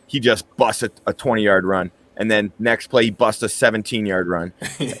game, he just busted a 20-yard run. And then next play, he busts a 17-yard run.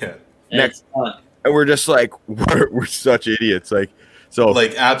 Yeah. And we're just like, we're such idiots.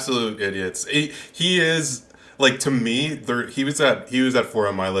 Absolute idiots. He is, to me, he was at 4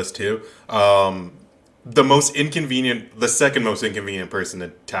 on my list too. The second most inconvenient person to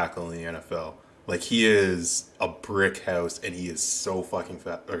tackle in the NFL. He is a brick house, and he is so fucking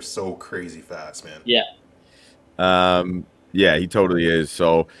fast, or so crazy fast, man. Yeah. Yeah, he totally is.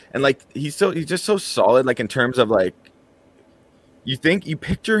 So, and he's just so solid. In terms of you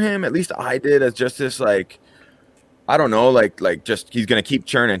picture him, at least I did, as just this I don't know, just he's gonna keep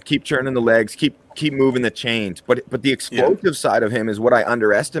churning the legs, keep moving the chains. But the explosive side of him is what I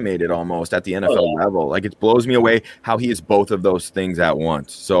underestimated almost at the NFL level. It blows me away how he is both of those things at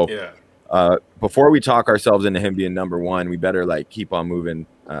once. So yeah. Before we talk ourselves into him being number one, we better keep on moving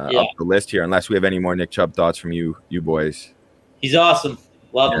up the list here, unless we have any more Nick Chubb thoughts from you boys. He's awesome.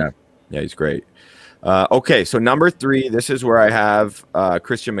 Love him. Yeah, he's great. Okay, so number 3, this is where I have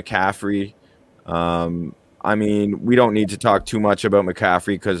Christian McCaffrey. I mean, we don't need to talk too much about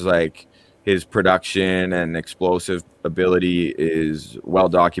McCaffrey because his production and explosive ability is well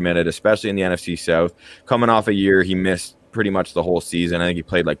documented, especially in the NFC South. Coming off a year, he missed pretty much the whole season. I think he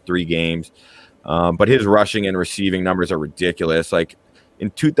played 3 games. But his rushing and receiving numbers are ridiculous.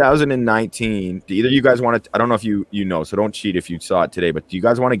 In 2019, do either of you guys want to – I don't know if you know, so don't cheat if you saw it today, but do you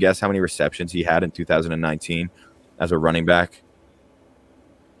guys want to guess how many receptions he had in 2019 as a running back?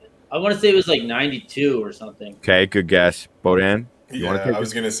 I want to say it was 92 or something. Okay, good guess. Bowden? I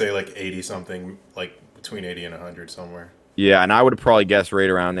was going to say 80-something, between 80 and 100 somewhere. Yeah, and I would have probably guessed right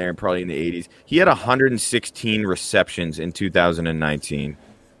around there, probably in the 80s. He had 116 receptions in 2019.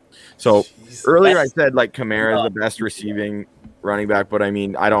 So earlier I said Kamara is the best receiving running back, but I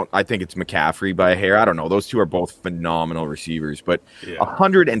mean, I think it's McCaffrey by a hair. I don't know. Those two are both phenomenal receivers, but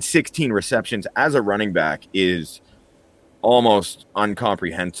 116 receptions as a running back is almost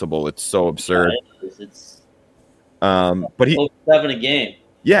incomprehensible. It's so absurd. But he 7 a game.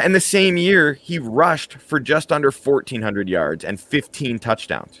 Yeah, in the same year, he rushed for just under 1,400 yards and 15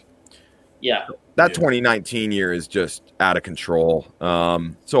 touchdowns. Yeah. That 2019 year is just out of control.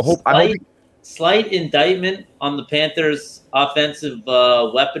 Slight indictment on the Panthers' offensive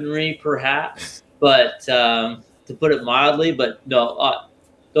weaponry, perhaps, but to put it mildly. But no,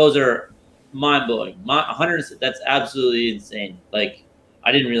 those are mind-blowing. 100. That's absolutely insane.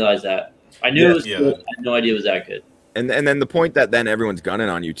 I didn't realize that. I knew it was good. I had no idea it was that good. And then the point that then everyone's gunning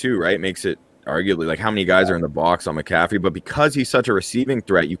on you too, right? Makes it arguably how many guys are in the box on McCaffrey. But because he's such a receiving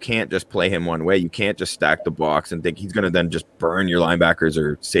threat, you can't just play him one way. You can't just stack the box and think he's going to then just burn your linebackers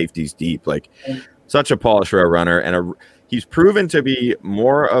or safeties deep. Such a polish for a runner. And he's proven to be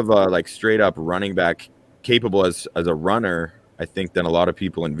more of a like straight up running back, capable as a runner, I think, than a lot of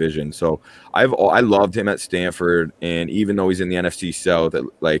people envision. So I loved him at Stanford, and even though he's in the NFC South,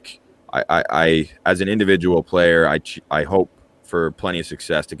 like I as an individual player, I hope for plenty of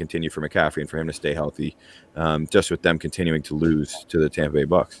success to continue for McCaffrey and for him to stay healthy, just with them continuing to lose to the Tampa Bay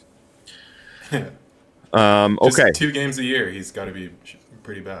Bucks. Okay. 2 games a year, he's got to be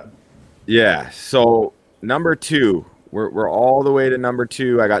pretty bad. Yeah. So number 2, we're all the way to number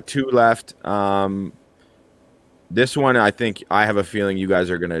 2. I got 2 left. This one, I think I have a feeling you guys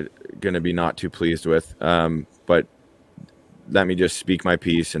are gonna be not too pleased with. But let me just speak my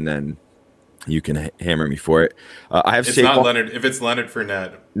piece, and then you can hammer me for it. I have it's Saquon. Not Leonard. If it's Leonard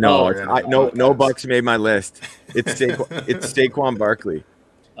Fournette, no Bucks made my list. It's Saquon Barkley.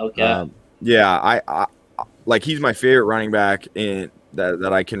 Okay. I like, he's my favorite running back that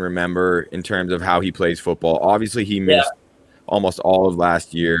I can remember in terms of how he plays football. Obviously, he missed almost all of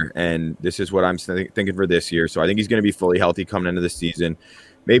last year, and this is what I'm thinking for this year. So I think he's going to be fully healthy coming into the season.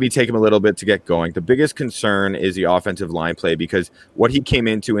 Maybe take him a little bit to get going. The biggest concern is the offensive line play, because what he came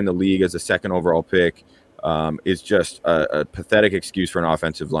into in the league as a 2nd overall pick is just a pathetic excuse for an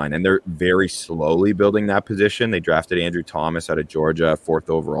offensive line. And they're very slowly building that position. They drafted Andrew Thomas out of Georgia, 4th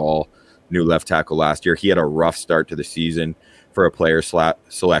overall, new left tackle last year. He had a rough start to the season for a player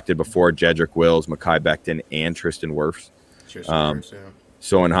selected before Jedrick Wills, Mekhi Becton, and Tristan Wirfs.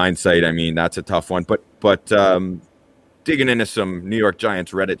 So in hindsight, I mean, that's a tough one. But digging into some New York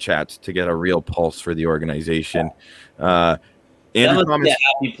Giants Reddit chats to get a real pulse for the organization. Andrew Thomas, be a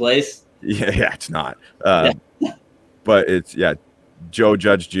happy place. Yeah, it's not. But it's Joe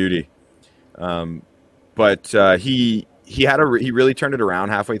Judge Judy. But he really turned it around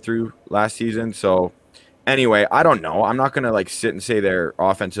halfway through last season. So anyway, I don't know. I'm not gonna like sit and say their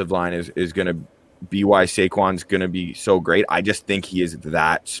offensive line is gonna be why Saquon's gonna be so great. I just think he is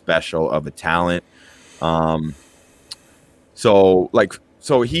that special of a talent.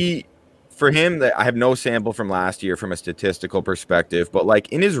 For him, I have no sample from last year from a statistical perspective, but like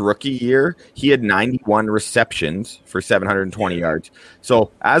in his rookie year, he had 91 receptions for 720 yards.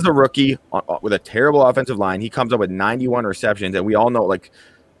 So as a rookie with a terrible offensive line, he comes up with 91 receptions, and we all know, like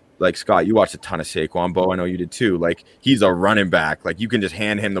Scott, you watched a ton of Saquon. Bo, I know you did too. Like, he's a running back. Like, you can just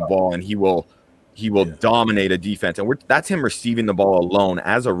hand him the ball and he will dominate a defense. And that's him receiving the ball alone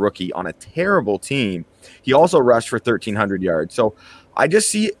as a rookie on a terrible team. He also rushed for 1,300 yards. So I just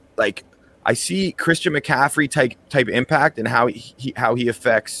see, like, I see Christian McCaffrey type impact and how he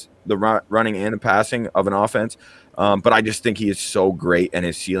affects the running and the passing of an offense. But I just think he is so great, and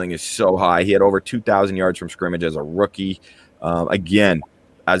his ceiling is so high. He had over 2,000 yards from scrimmage as a rookie. Again,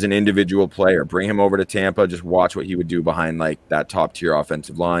 as an individual player, bring him over to Tampa. Just watch what he would do behind like that top tier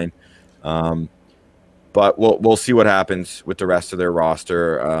offensive line. But we'll see what happens with the rest of their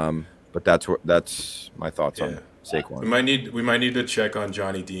roster. But that's my thoughts on Saquon. We might need to check on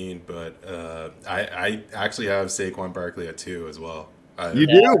Johnny Dean, but I actually have Saquon Barkley at 2 as well. You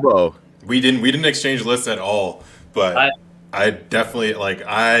do, Bo. We didn't exchange lists at all, but I definitely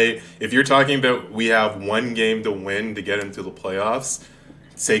if you're talking about we have 1 game to win to get into the playoffs,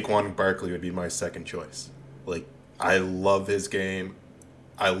 Saquon Barkley would be my second choice. Like, I love his game.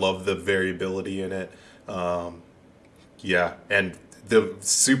 I love the variability in it. And the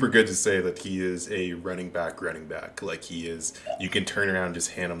super good to say that he is a running back. Like, he is, you can turn around and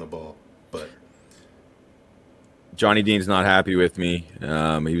just hand him the ball. But Johnny Dean's not happy with me.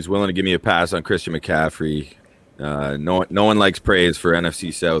 He was willing to give me a pass on Christian McCaffrey. No one likes praise for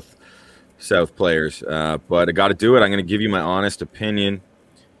NFC South players, but I got to do it. I'm going to give you my honest opinion.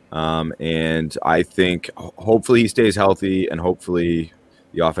 And I think hopefully he stays healthy, and hopefully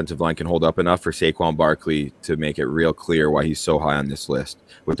the offensive line can hold up enough for Saquon Barkley to make it real clear why he's so high on this list.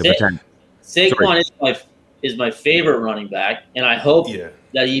 With the Saquon is my favorite running back, and I hope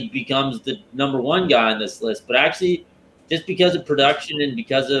that he becomes the number 1 guy on this list. But actually, just because of production and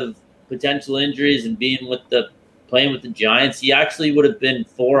because of potential injuries and playing with the Giants, he actually would have been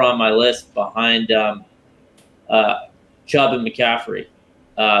 4 on my list behind Chubb and McCaffrey.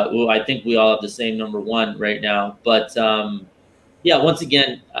 I think we all have the same number 1 right now. But once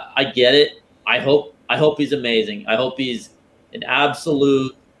again, I get it. I hope he's amazing. I hope he's an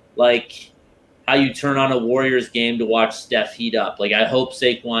absolute, like, how you turn on a Warriors game to watch Steph heat up. Like, I hope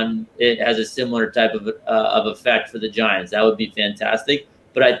Saquon has a similar type of effect for the Giants. That would be fantastic.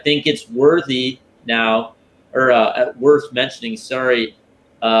 But I think it's worthy now, or worth mentioning.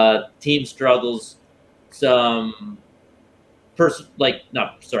 Team struggles, some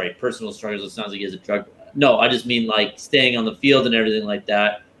personal struggles. It sounds like he has a drug. No, I just mean like staying on the field and everything like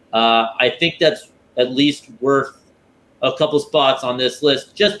that. I think that's at least worth a couple spots on this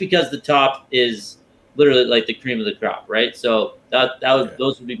list just because the top is literally like the cream of the crop, right? So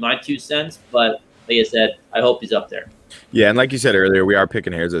those would be my 2 cents. But like I said, I hope he's up there. Yeah, and like you said earlier, we are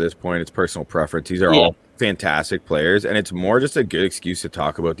picking hairs at this point. It's personal preference. These are all fantastic players, and it's more just a good excuse to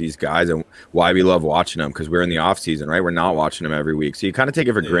talk about these guys and why we love watching them, because we're in the off season, right? We're not watching them every week, so you kind of take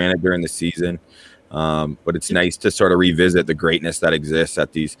it for granted during the season. But it's nice to sort of revisit the greatness that exists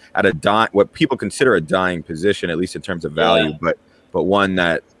at what people consider a dying position, at least in terms of value, but one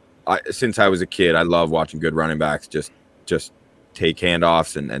that since I was a kid, I love watching good running backs just take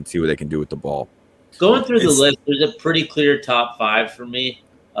handoffs and see what they can do with the ball. Going through the list, there's a pretty clear top 5 for me.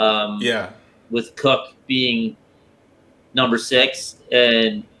 With Cook being number 6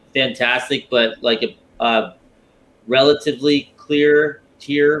 and fantastic, but like a relatively clear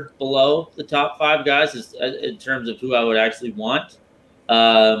tier below the top 5 guys is, in terms of who I would actually want.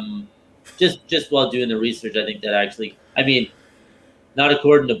 Just while doing the research, I think that actually, I mean, not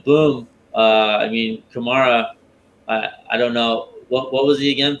according to Boom. I mean, Kamara, I don't know. What was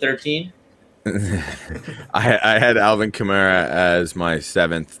he again, 13? I had Alvin Kamara as my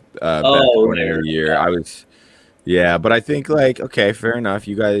 7th best coordinator year. But I think okay, fair enough.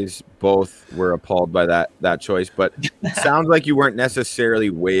 You guys both were appalled by that choice, but it sounds like you weren't necessarily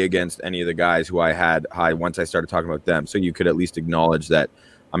way against any of the guys who I had high once I started talking about them. So you could at least acknowledge that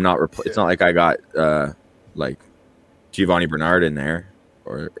I'm not. It's not like I got like Giovanni Bernard in there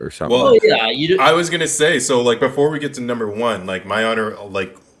or something. Well, yeah, I was gonna say, so like before we get to number 1, like my honor,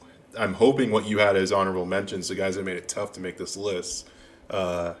 like I'm hoping what you had as honorable mentions, the guys that made it tough to make this list.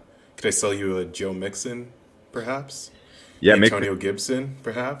 Could I sell you a Joe Mixon, perhaps? Yeah, Antonio Gibson,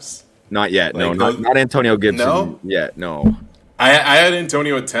 perhaps. Not yet. No, not Antonio Gibson. No, yet. No. I had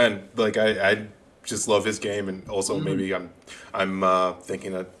Antonio at 10. Like I just love his game, and also maybe I'm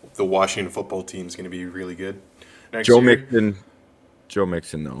thinking that the Washington football team is going to be really good next year. Joe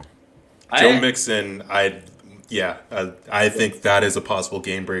Mixon, though. Joe Mixon, I think that is a possible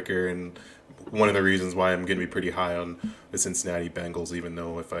game breaker, and one of the reasons why I'm going to be pretty high on the Cincinnati Bengals, even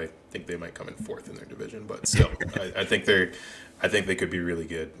though if I think they might come in 4th in their division, but still, I think they could be really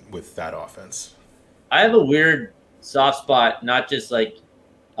good with that offense. I have a weird soft spot, not just like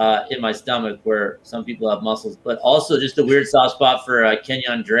in my stomach where some people have muscles, but also just a weird soft spot for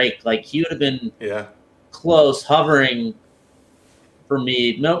Kenyon Drake. Like he would have been close, hovering for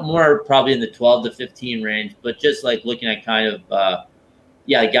me, more probably in the 12 to 15 range, but just like looking at kind of,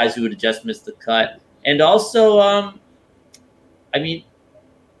 guys who would have just missed the cut. And also,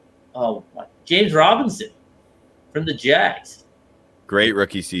 James Robinson from the Jags. Great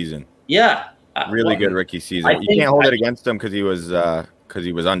rookie season. Yeah. Really good rookie season. You can't hold it against him because he was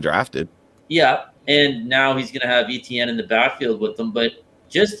undrafted. Yeah, and now he's going to have ETN in the backfield with him. But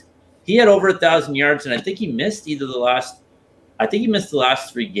just he had over 1,000 yards, and I think he missed the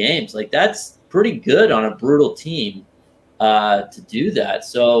last 3 games. Like that's pretty good on a brutal team to do that.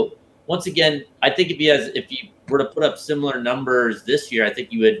 So once again, I think if you were to put up similar numbers this year, I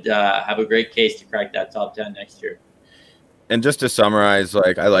think you would have a great case to crack that top 10 next year. And just to summarize,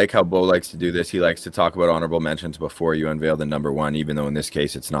 I like how Bo likes to do this. He likes to talk about honorable mentions before you unveil the number 1, even though in this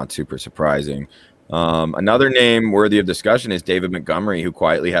case it's not super surprising. Another name worthy of discussion is David Montgomery, who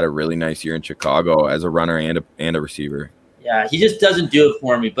quietly had a really nice year in Chicago as a runner and a receiver. Yeah, he just doesn't do it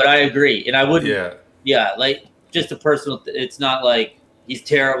for me, but I agree. And I wouldn't. Yeah, like just a personal. It's not like he's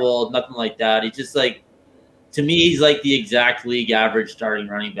terrible, nothing like that. He's just like, to me, he's like the exact league average starting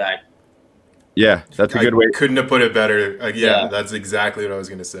running back. Yeah, that's a good way. Couldn't have put it better. That's exactly what I was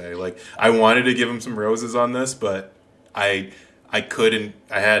going to say. Like, I wanted to give him some roses on this, but I couldn't.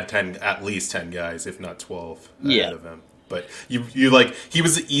 I had at least 10 guys, if not 12, ahead of him. But you like, he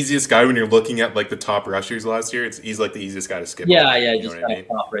was the easiest guy when you're looking at like the top rushers last year. He's like the easiest guy to skip. Yeah, you just kind of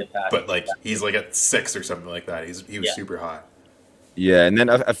pop right past. But like, he's like at 6 or something like that. He was super high. Yeah, and then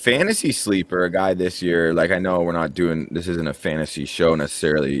a fantasy sleeper, a guy this year, like I know we're not doing, this isn't a fantasy show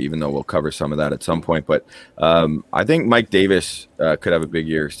necessarily, even though we'll cover some of that at some point, but I think Mike Davis could have a big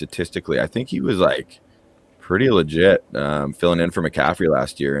year statistically. I think he was like pretty legit filling in for McCaffrey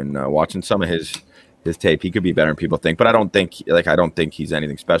last year, and watching some of his tape, he could be better than people think, but I don't think he's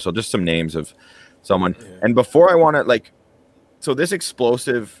anything special. Just some names of someone. Yeah. And before I want to so this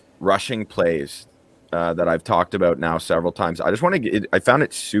explosive rushing plays that I've talked about now several times, I just want to I found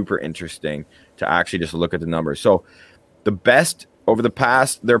it super interesting to actually just look at the numbers. So the best over their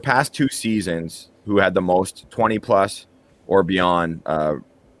past 2 seasons who had the most 20 plus or beyond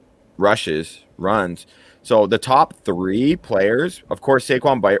runs. So the top 3 players, of course,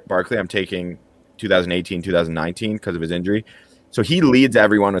 Saquon Barkley, I'm taking 2018, 2019 because of his injury. So he leads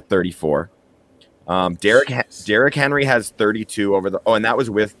everyone with 34. Derrick Henry has 32 over the. Oh, and that was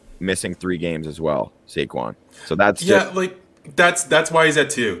with missing 3 games as well. Saquon. So that's just, like that's why he's at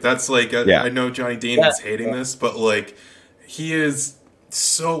 2. That's like Yeah. I know Johnny Dean is hating this, but like he is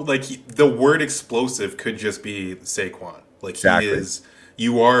so like the word explosive could just be Saquon. Like Exactly. he is.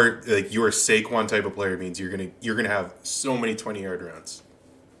 You are Saquon type of player means you're gonna have so many 20-yard runs.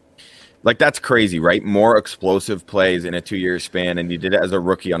 like that's crazy, right? More explosive plays in a 2-year span, and you did it as a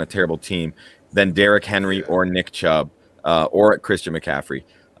rookie on a terrible team than Derrick Henry or Nick Chubb or Christian McCaffrey.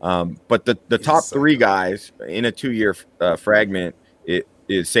 But the top 3 guys in a 2-year fragment it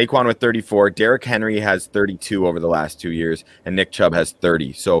is Saquon with 34. Derrick Henry has 32 over the last 2 years, and Nick Chubb has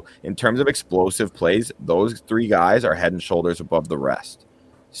 30. So in terms of explosive plays, those 3 guys are head and shoulders above the rest.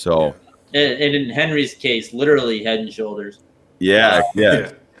 So And in Henry's case, literally head and shoulders. yeah.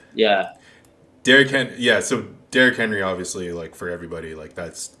 Yeah. So Derrick Henry, obviously, like for everybody, like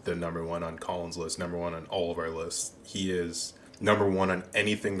that's the number 1 on Colin's list, number 1 on all of our lists. He is number 1 on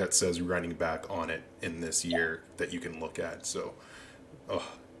anything that says running back on it in this year that you can look at. So,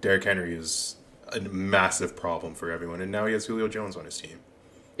 Derrick Henry is a massive problem for everyone, and now he has Julio Jones on his team.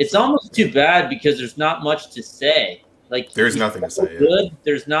 It's almost too bad because there's not much to say. Like There's he's nothing to so say, yeah. Good.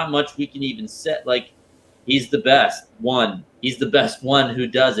 There's not much we can even say. Like he's the best one. He's the best one who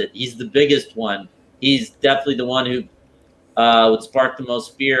does it. He's the biggest one. He's definitely the one who would spark the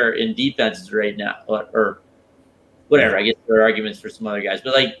most fear in defenses right now, or whatever. I guess there are arguments for some other guys,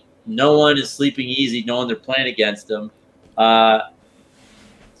 but like no one is sleeping easy knowing they're playing against him.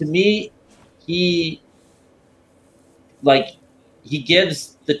 To me, he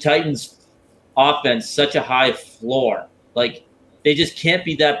gives the Titans offense such a high floor. Like they just can't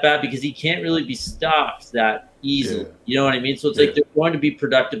be that bad because he can't really be stopped that easily. Yeah. You know what I mean? So it's like they're going to be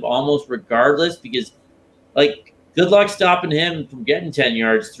productive almost regardless because like good luck stopping him from getting 10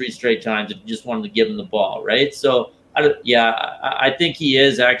 yards 3 straight times if you just wanted to give him the ball, right? So I think he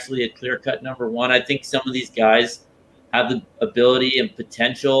is actually a clear-cut number 1. I think some of these guys have the ability and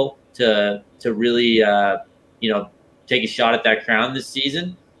potential to really take a shot at that crown this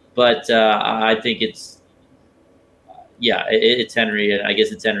season. But I think it's Henry, and I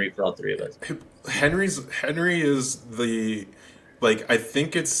guess it's Henry for all 3 of us. Henry is the I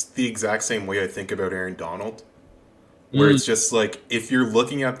think it's the exact same way I think about Aaron Donald, where it's just like if you're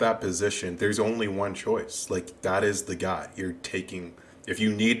looking at that position, there's only one choice. Like that is the guy you're taking. If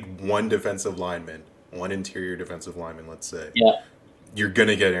you need one defensive lineman, one interior defensive lineman, let's say, you're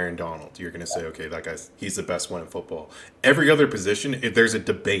gonna get Aaron Donald. You're gonna say, okay, he's the best one in football. Every other position, if there's a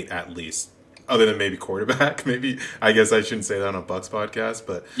debate at least, other than maybe quarterback, maybe I guess I shouldn't say that on a Bucks podcast,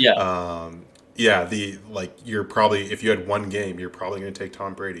 but you're probably, if you had one game, you're probably gonna take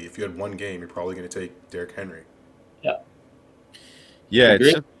Tom Brady. If you had one game, you're probably gonna take Derrick Henry. Yeah,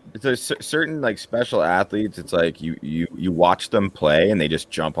 it's a certain like special athletes. It's like you watch them play and they just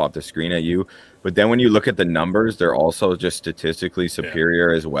jump off the screen at you. But then when you look at the numbers, they're also just statistically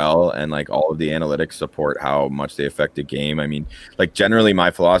superior as well. And like all of the analytics support how much they affect the game. I mean, like generally my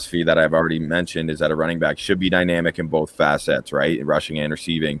philosophy that I've already mentioned is that a running back should be dynamic in both facets, right? Rushing and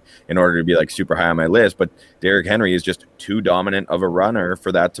receiving in order to be like super high on my list. But Derrick Henry is just too dominant of a runner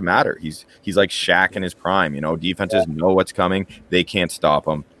for that to matter. He's like Shaq in his prime, defenses know what's coming. They can't stop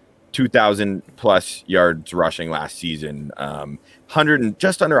him. 2,000 plus yards rushing last season,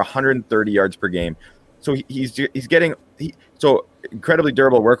 just under 130 yards per game. So he's getting incredibly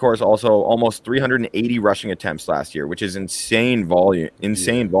durable workhorse. Also, almost 380 rushing attempts last year, which is insane volume.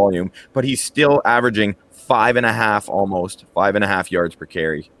 But he's still averaging 5.5 yards per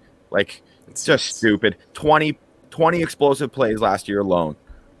carry. Like it's just stupid. 20 explosive plays last year alone.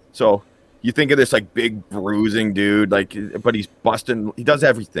 So. You think of this like big bruising dude, but he's busting. He does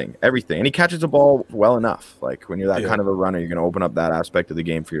everything, and he catches the ball well enough. Like when you're that kind of a runner, you're going to open up that aspect of the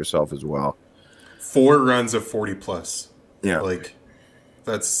game for yourself as well. 4 runs of 40 plus. Yeah,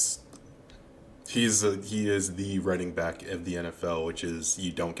 he is the running back of the NFL, which is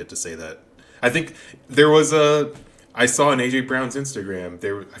you don't get to say that. I think I saw on AJ Brown's Instagram,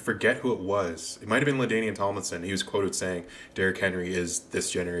 I forget who it was. It might have been LaDainian Tomlinson. He was quoted saying, Derrick Henry is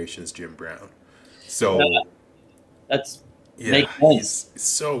this generation's Jim Brown. So, makes sense. He's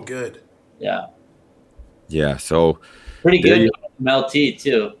so good. Yeah. Yeah, so. Pretty good from LT,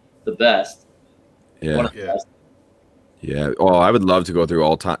 too. The best. Yeah. One of the best. Yeah. Oh, I would love to go through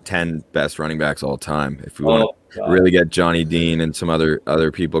all 10 best running backs all time if we want to really get Johnny Dean and some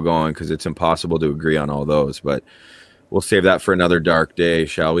other people going, because it's impossible to agree on all those. But we'll save that for another dark day,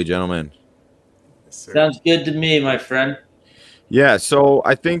 shall we, gentlemen? Yes, sir. Sounds good to me, my friend. Yeah, so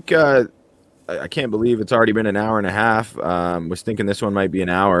I think I can't believe it's already been an hour and a half. Was thinking this one might be an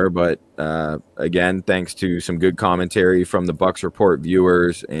hour, but again, thanks to some good commentary from the Bucks Report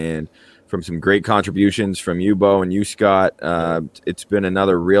viewers and from some great contributions from you, Bo, and you, Scott. It's been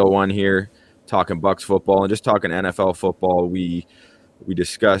another real one here, talking Bucks football and just talking NFL football. We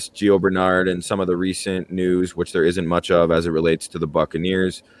discussed Gio Bernard and some of the recent news, which there isn't much of as it relates to the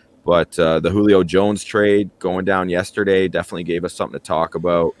Buccaneers. But the Julio Jones trade going down yesterday definitely gave us something to talk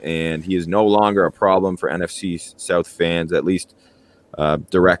about. And he is no longer a problem for NFC South fans, at least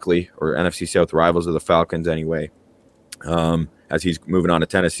directly, or NFC South rivals of the Falcons anyway, as he's moving on to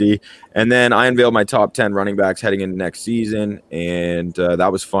Tennessee. And then I unveiled my top 10 running backs heading into next season. And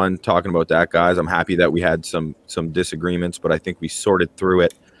that was fun talking about that, guys. I'm happy that we had some disagreements, but I think we sorted through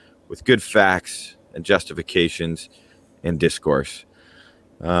it with good facts and justifications and discourse.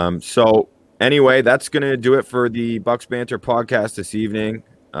 So anyway, that's going to do it for the Bucks Banter podcast this evening.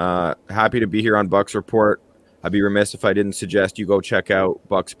 Happy to be here on Bucks Report. I'd be remiss if I didn't suggest you go check out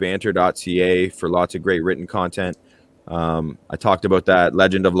bucksbanter.ca for lots of great written content. I talked about that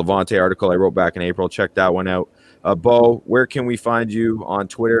Legend of Levante article I wrote back in April. Check that one out. Bo, where can we find you on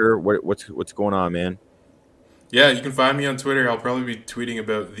Twitter? What's going on, man? Yeah, you can find me on Twitter. I'll probably be tweeting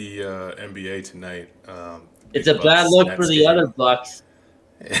about the NBA tonight. It's a bad look for the other Bucks.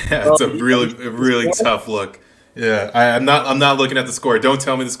 Yeah, it's a really tough look. Yeah, I'm not looking at the score. Don't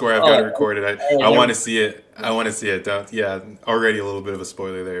tell me the score. I've got it recorded. I want to see it. Already a little bit of a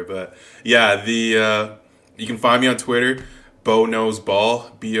spoiler there, but yeah, you can find me on Twitter, Bo Knows Ball,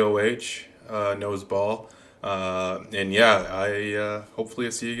 BOH Knows Ball, and yeah, I hopefully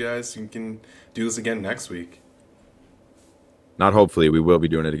I see you guys and can do this again next week. Not hopefully, we will be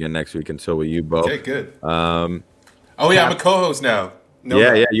doing it again next week, and so will you, Bo. Okay, good. I'm a co-host now. No,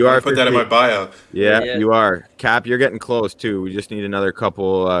 yeah, you are. Put that in my bio. Yeah, you are. Cap, you're getting close too. We just need another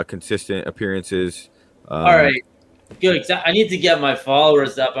couple consistent appearances. All right, good. I need to get my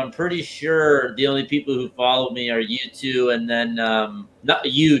followers up. I'm pretty sure the only people who follow me are you two, and then not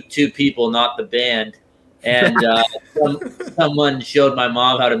you two people, not the band. And someone showed my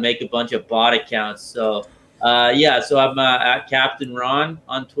mom how to make a bunch of bot accounts. So so I'm at Captain Ron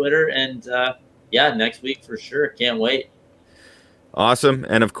on Twitter, and next week for sure. Can't wait. Awesome.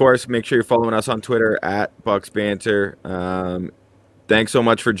 And of course, make sure you're following us on Twitter at Bucks Banter. Thanks so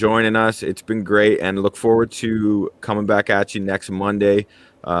much for joining us. It's been great, and look forward to coming back at you next Monday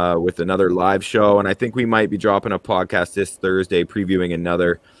with another live show. And I think we might be dropping a podcast this Thursday previewing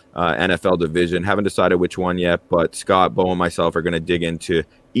another NFL division. Haven't decided which one yet, but Scott, Bo, and myself are going to dig into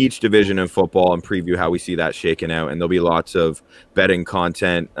each division in football and preview how we see that shaking out. And there'll be lots of betting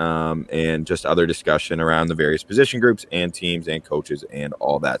content and just other discussion around the various position groups and teams and coaches and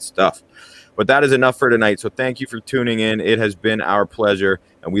all that stuff. But that is enough for tonight. So thank you for tuning in. It has been our pleasure,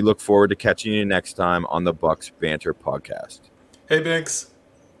 and we look forward to catching you next time on the Bucks Banter podcast. Hey, Binks.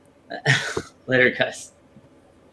 Later, guys.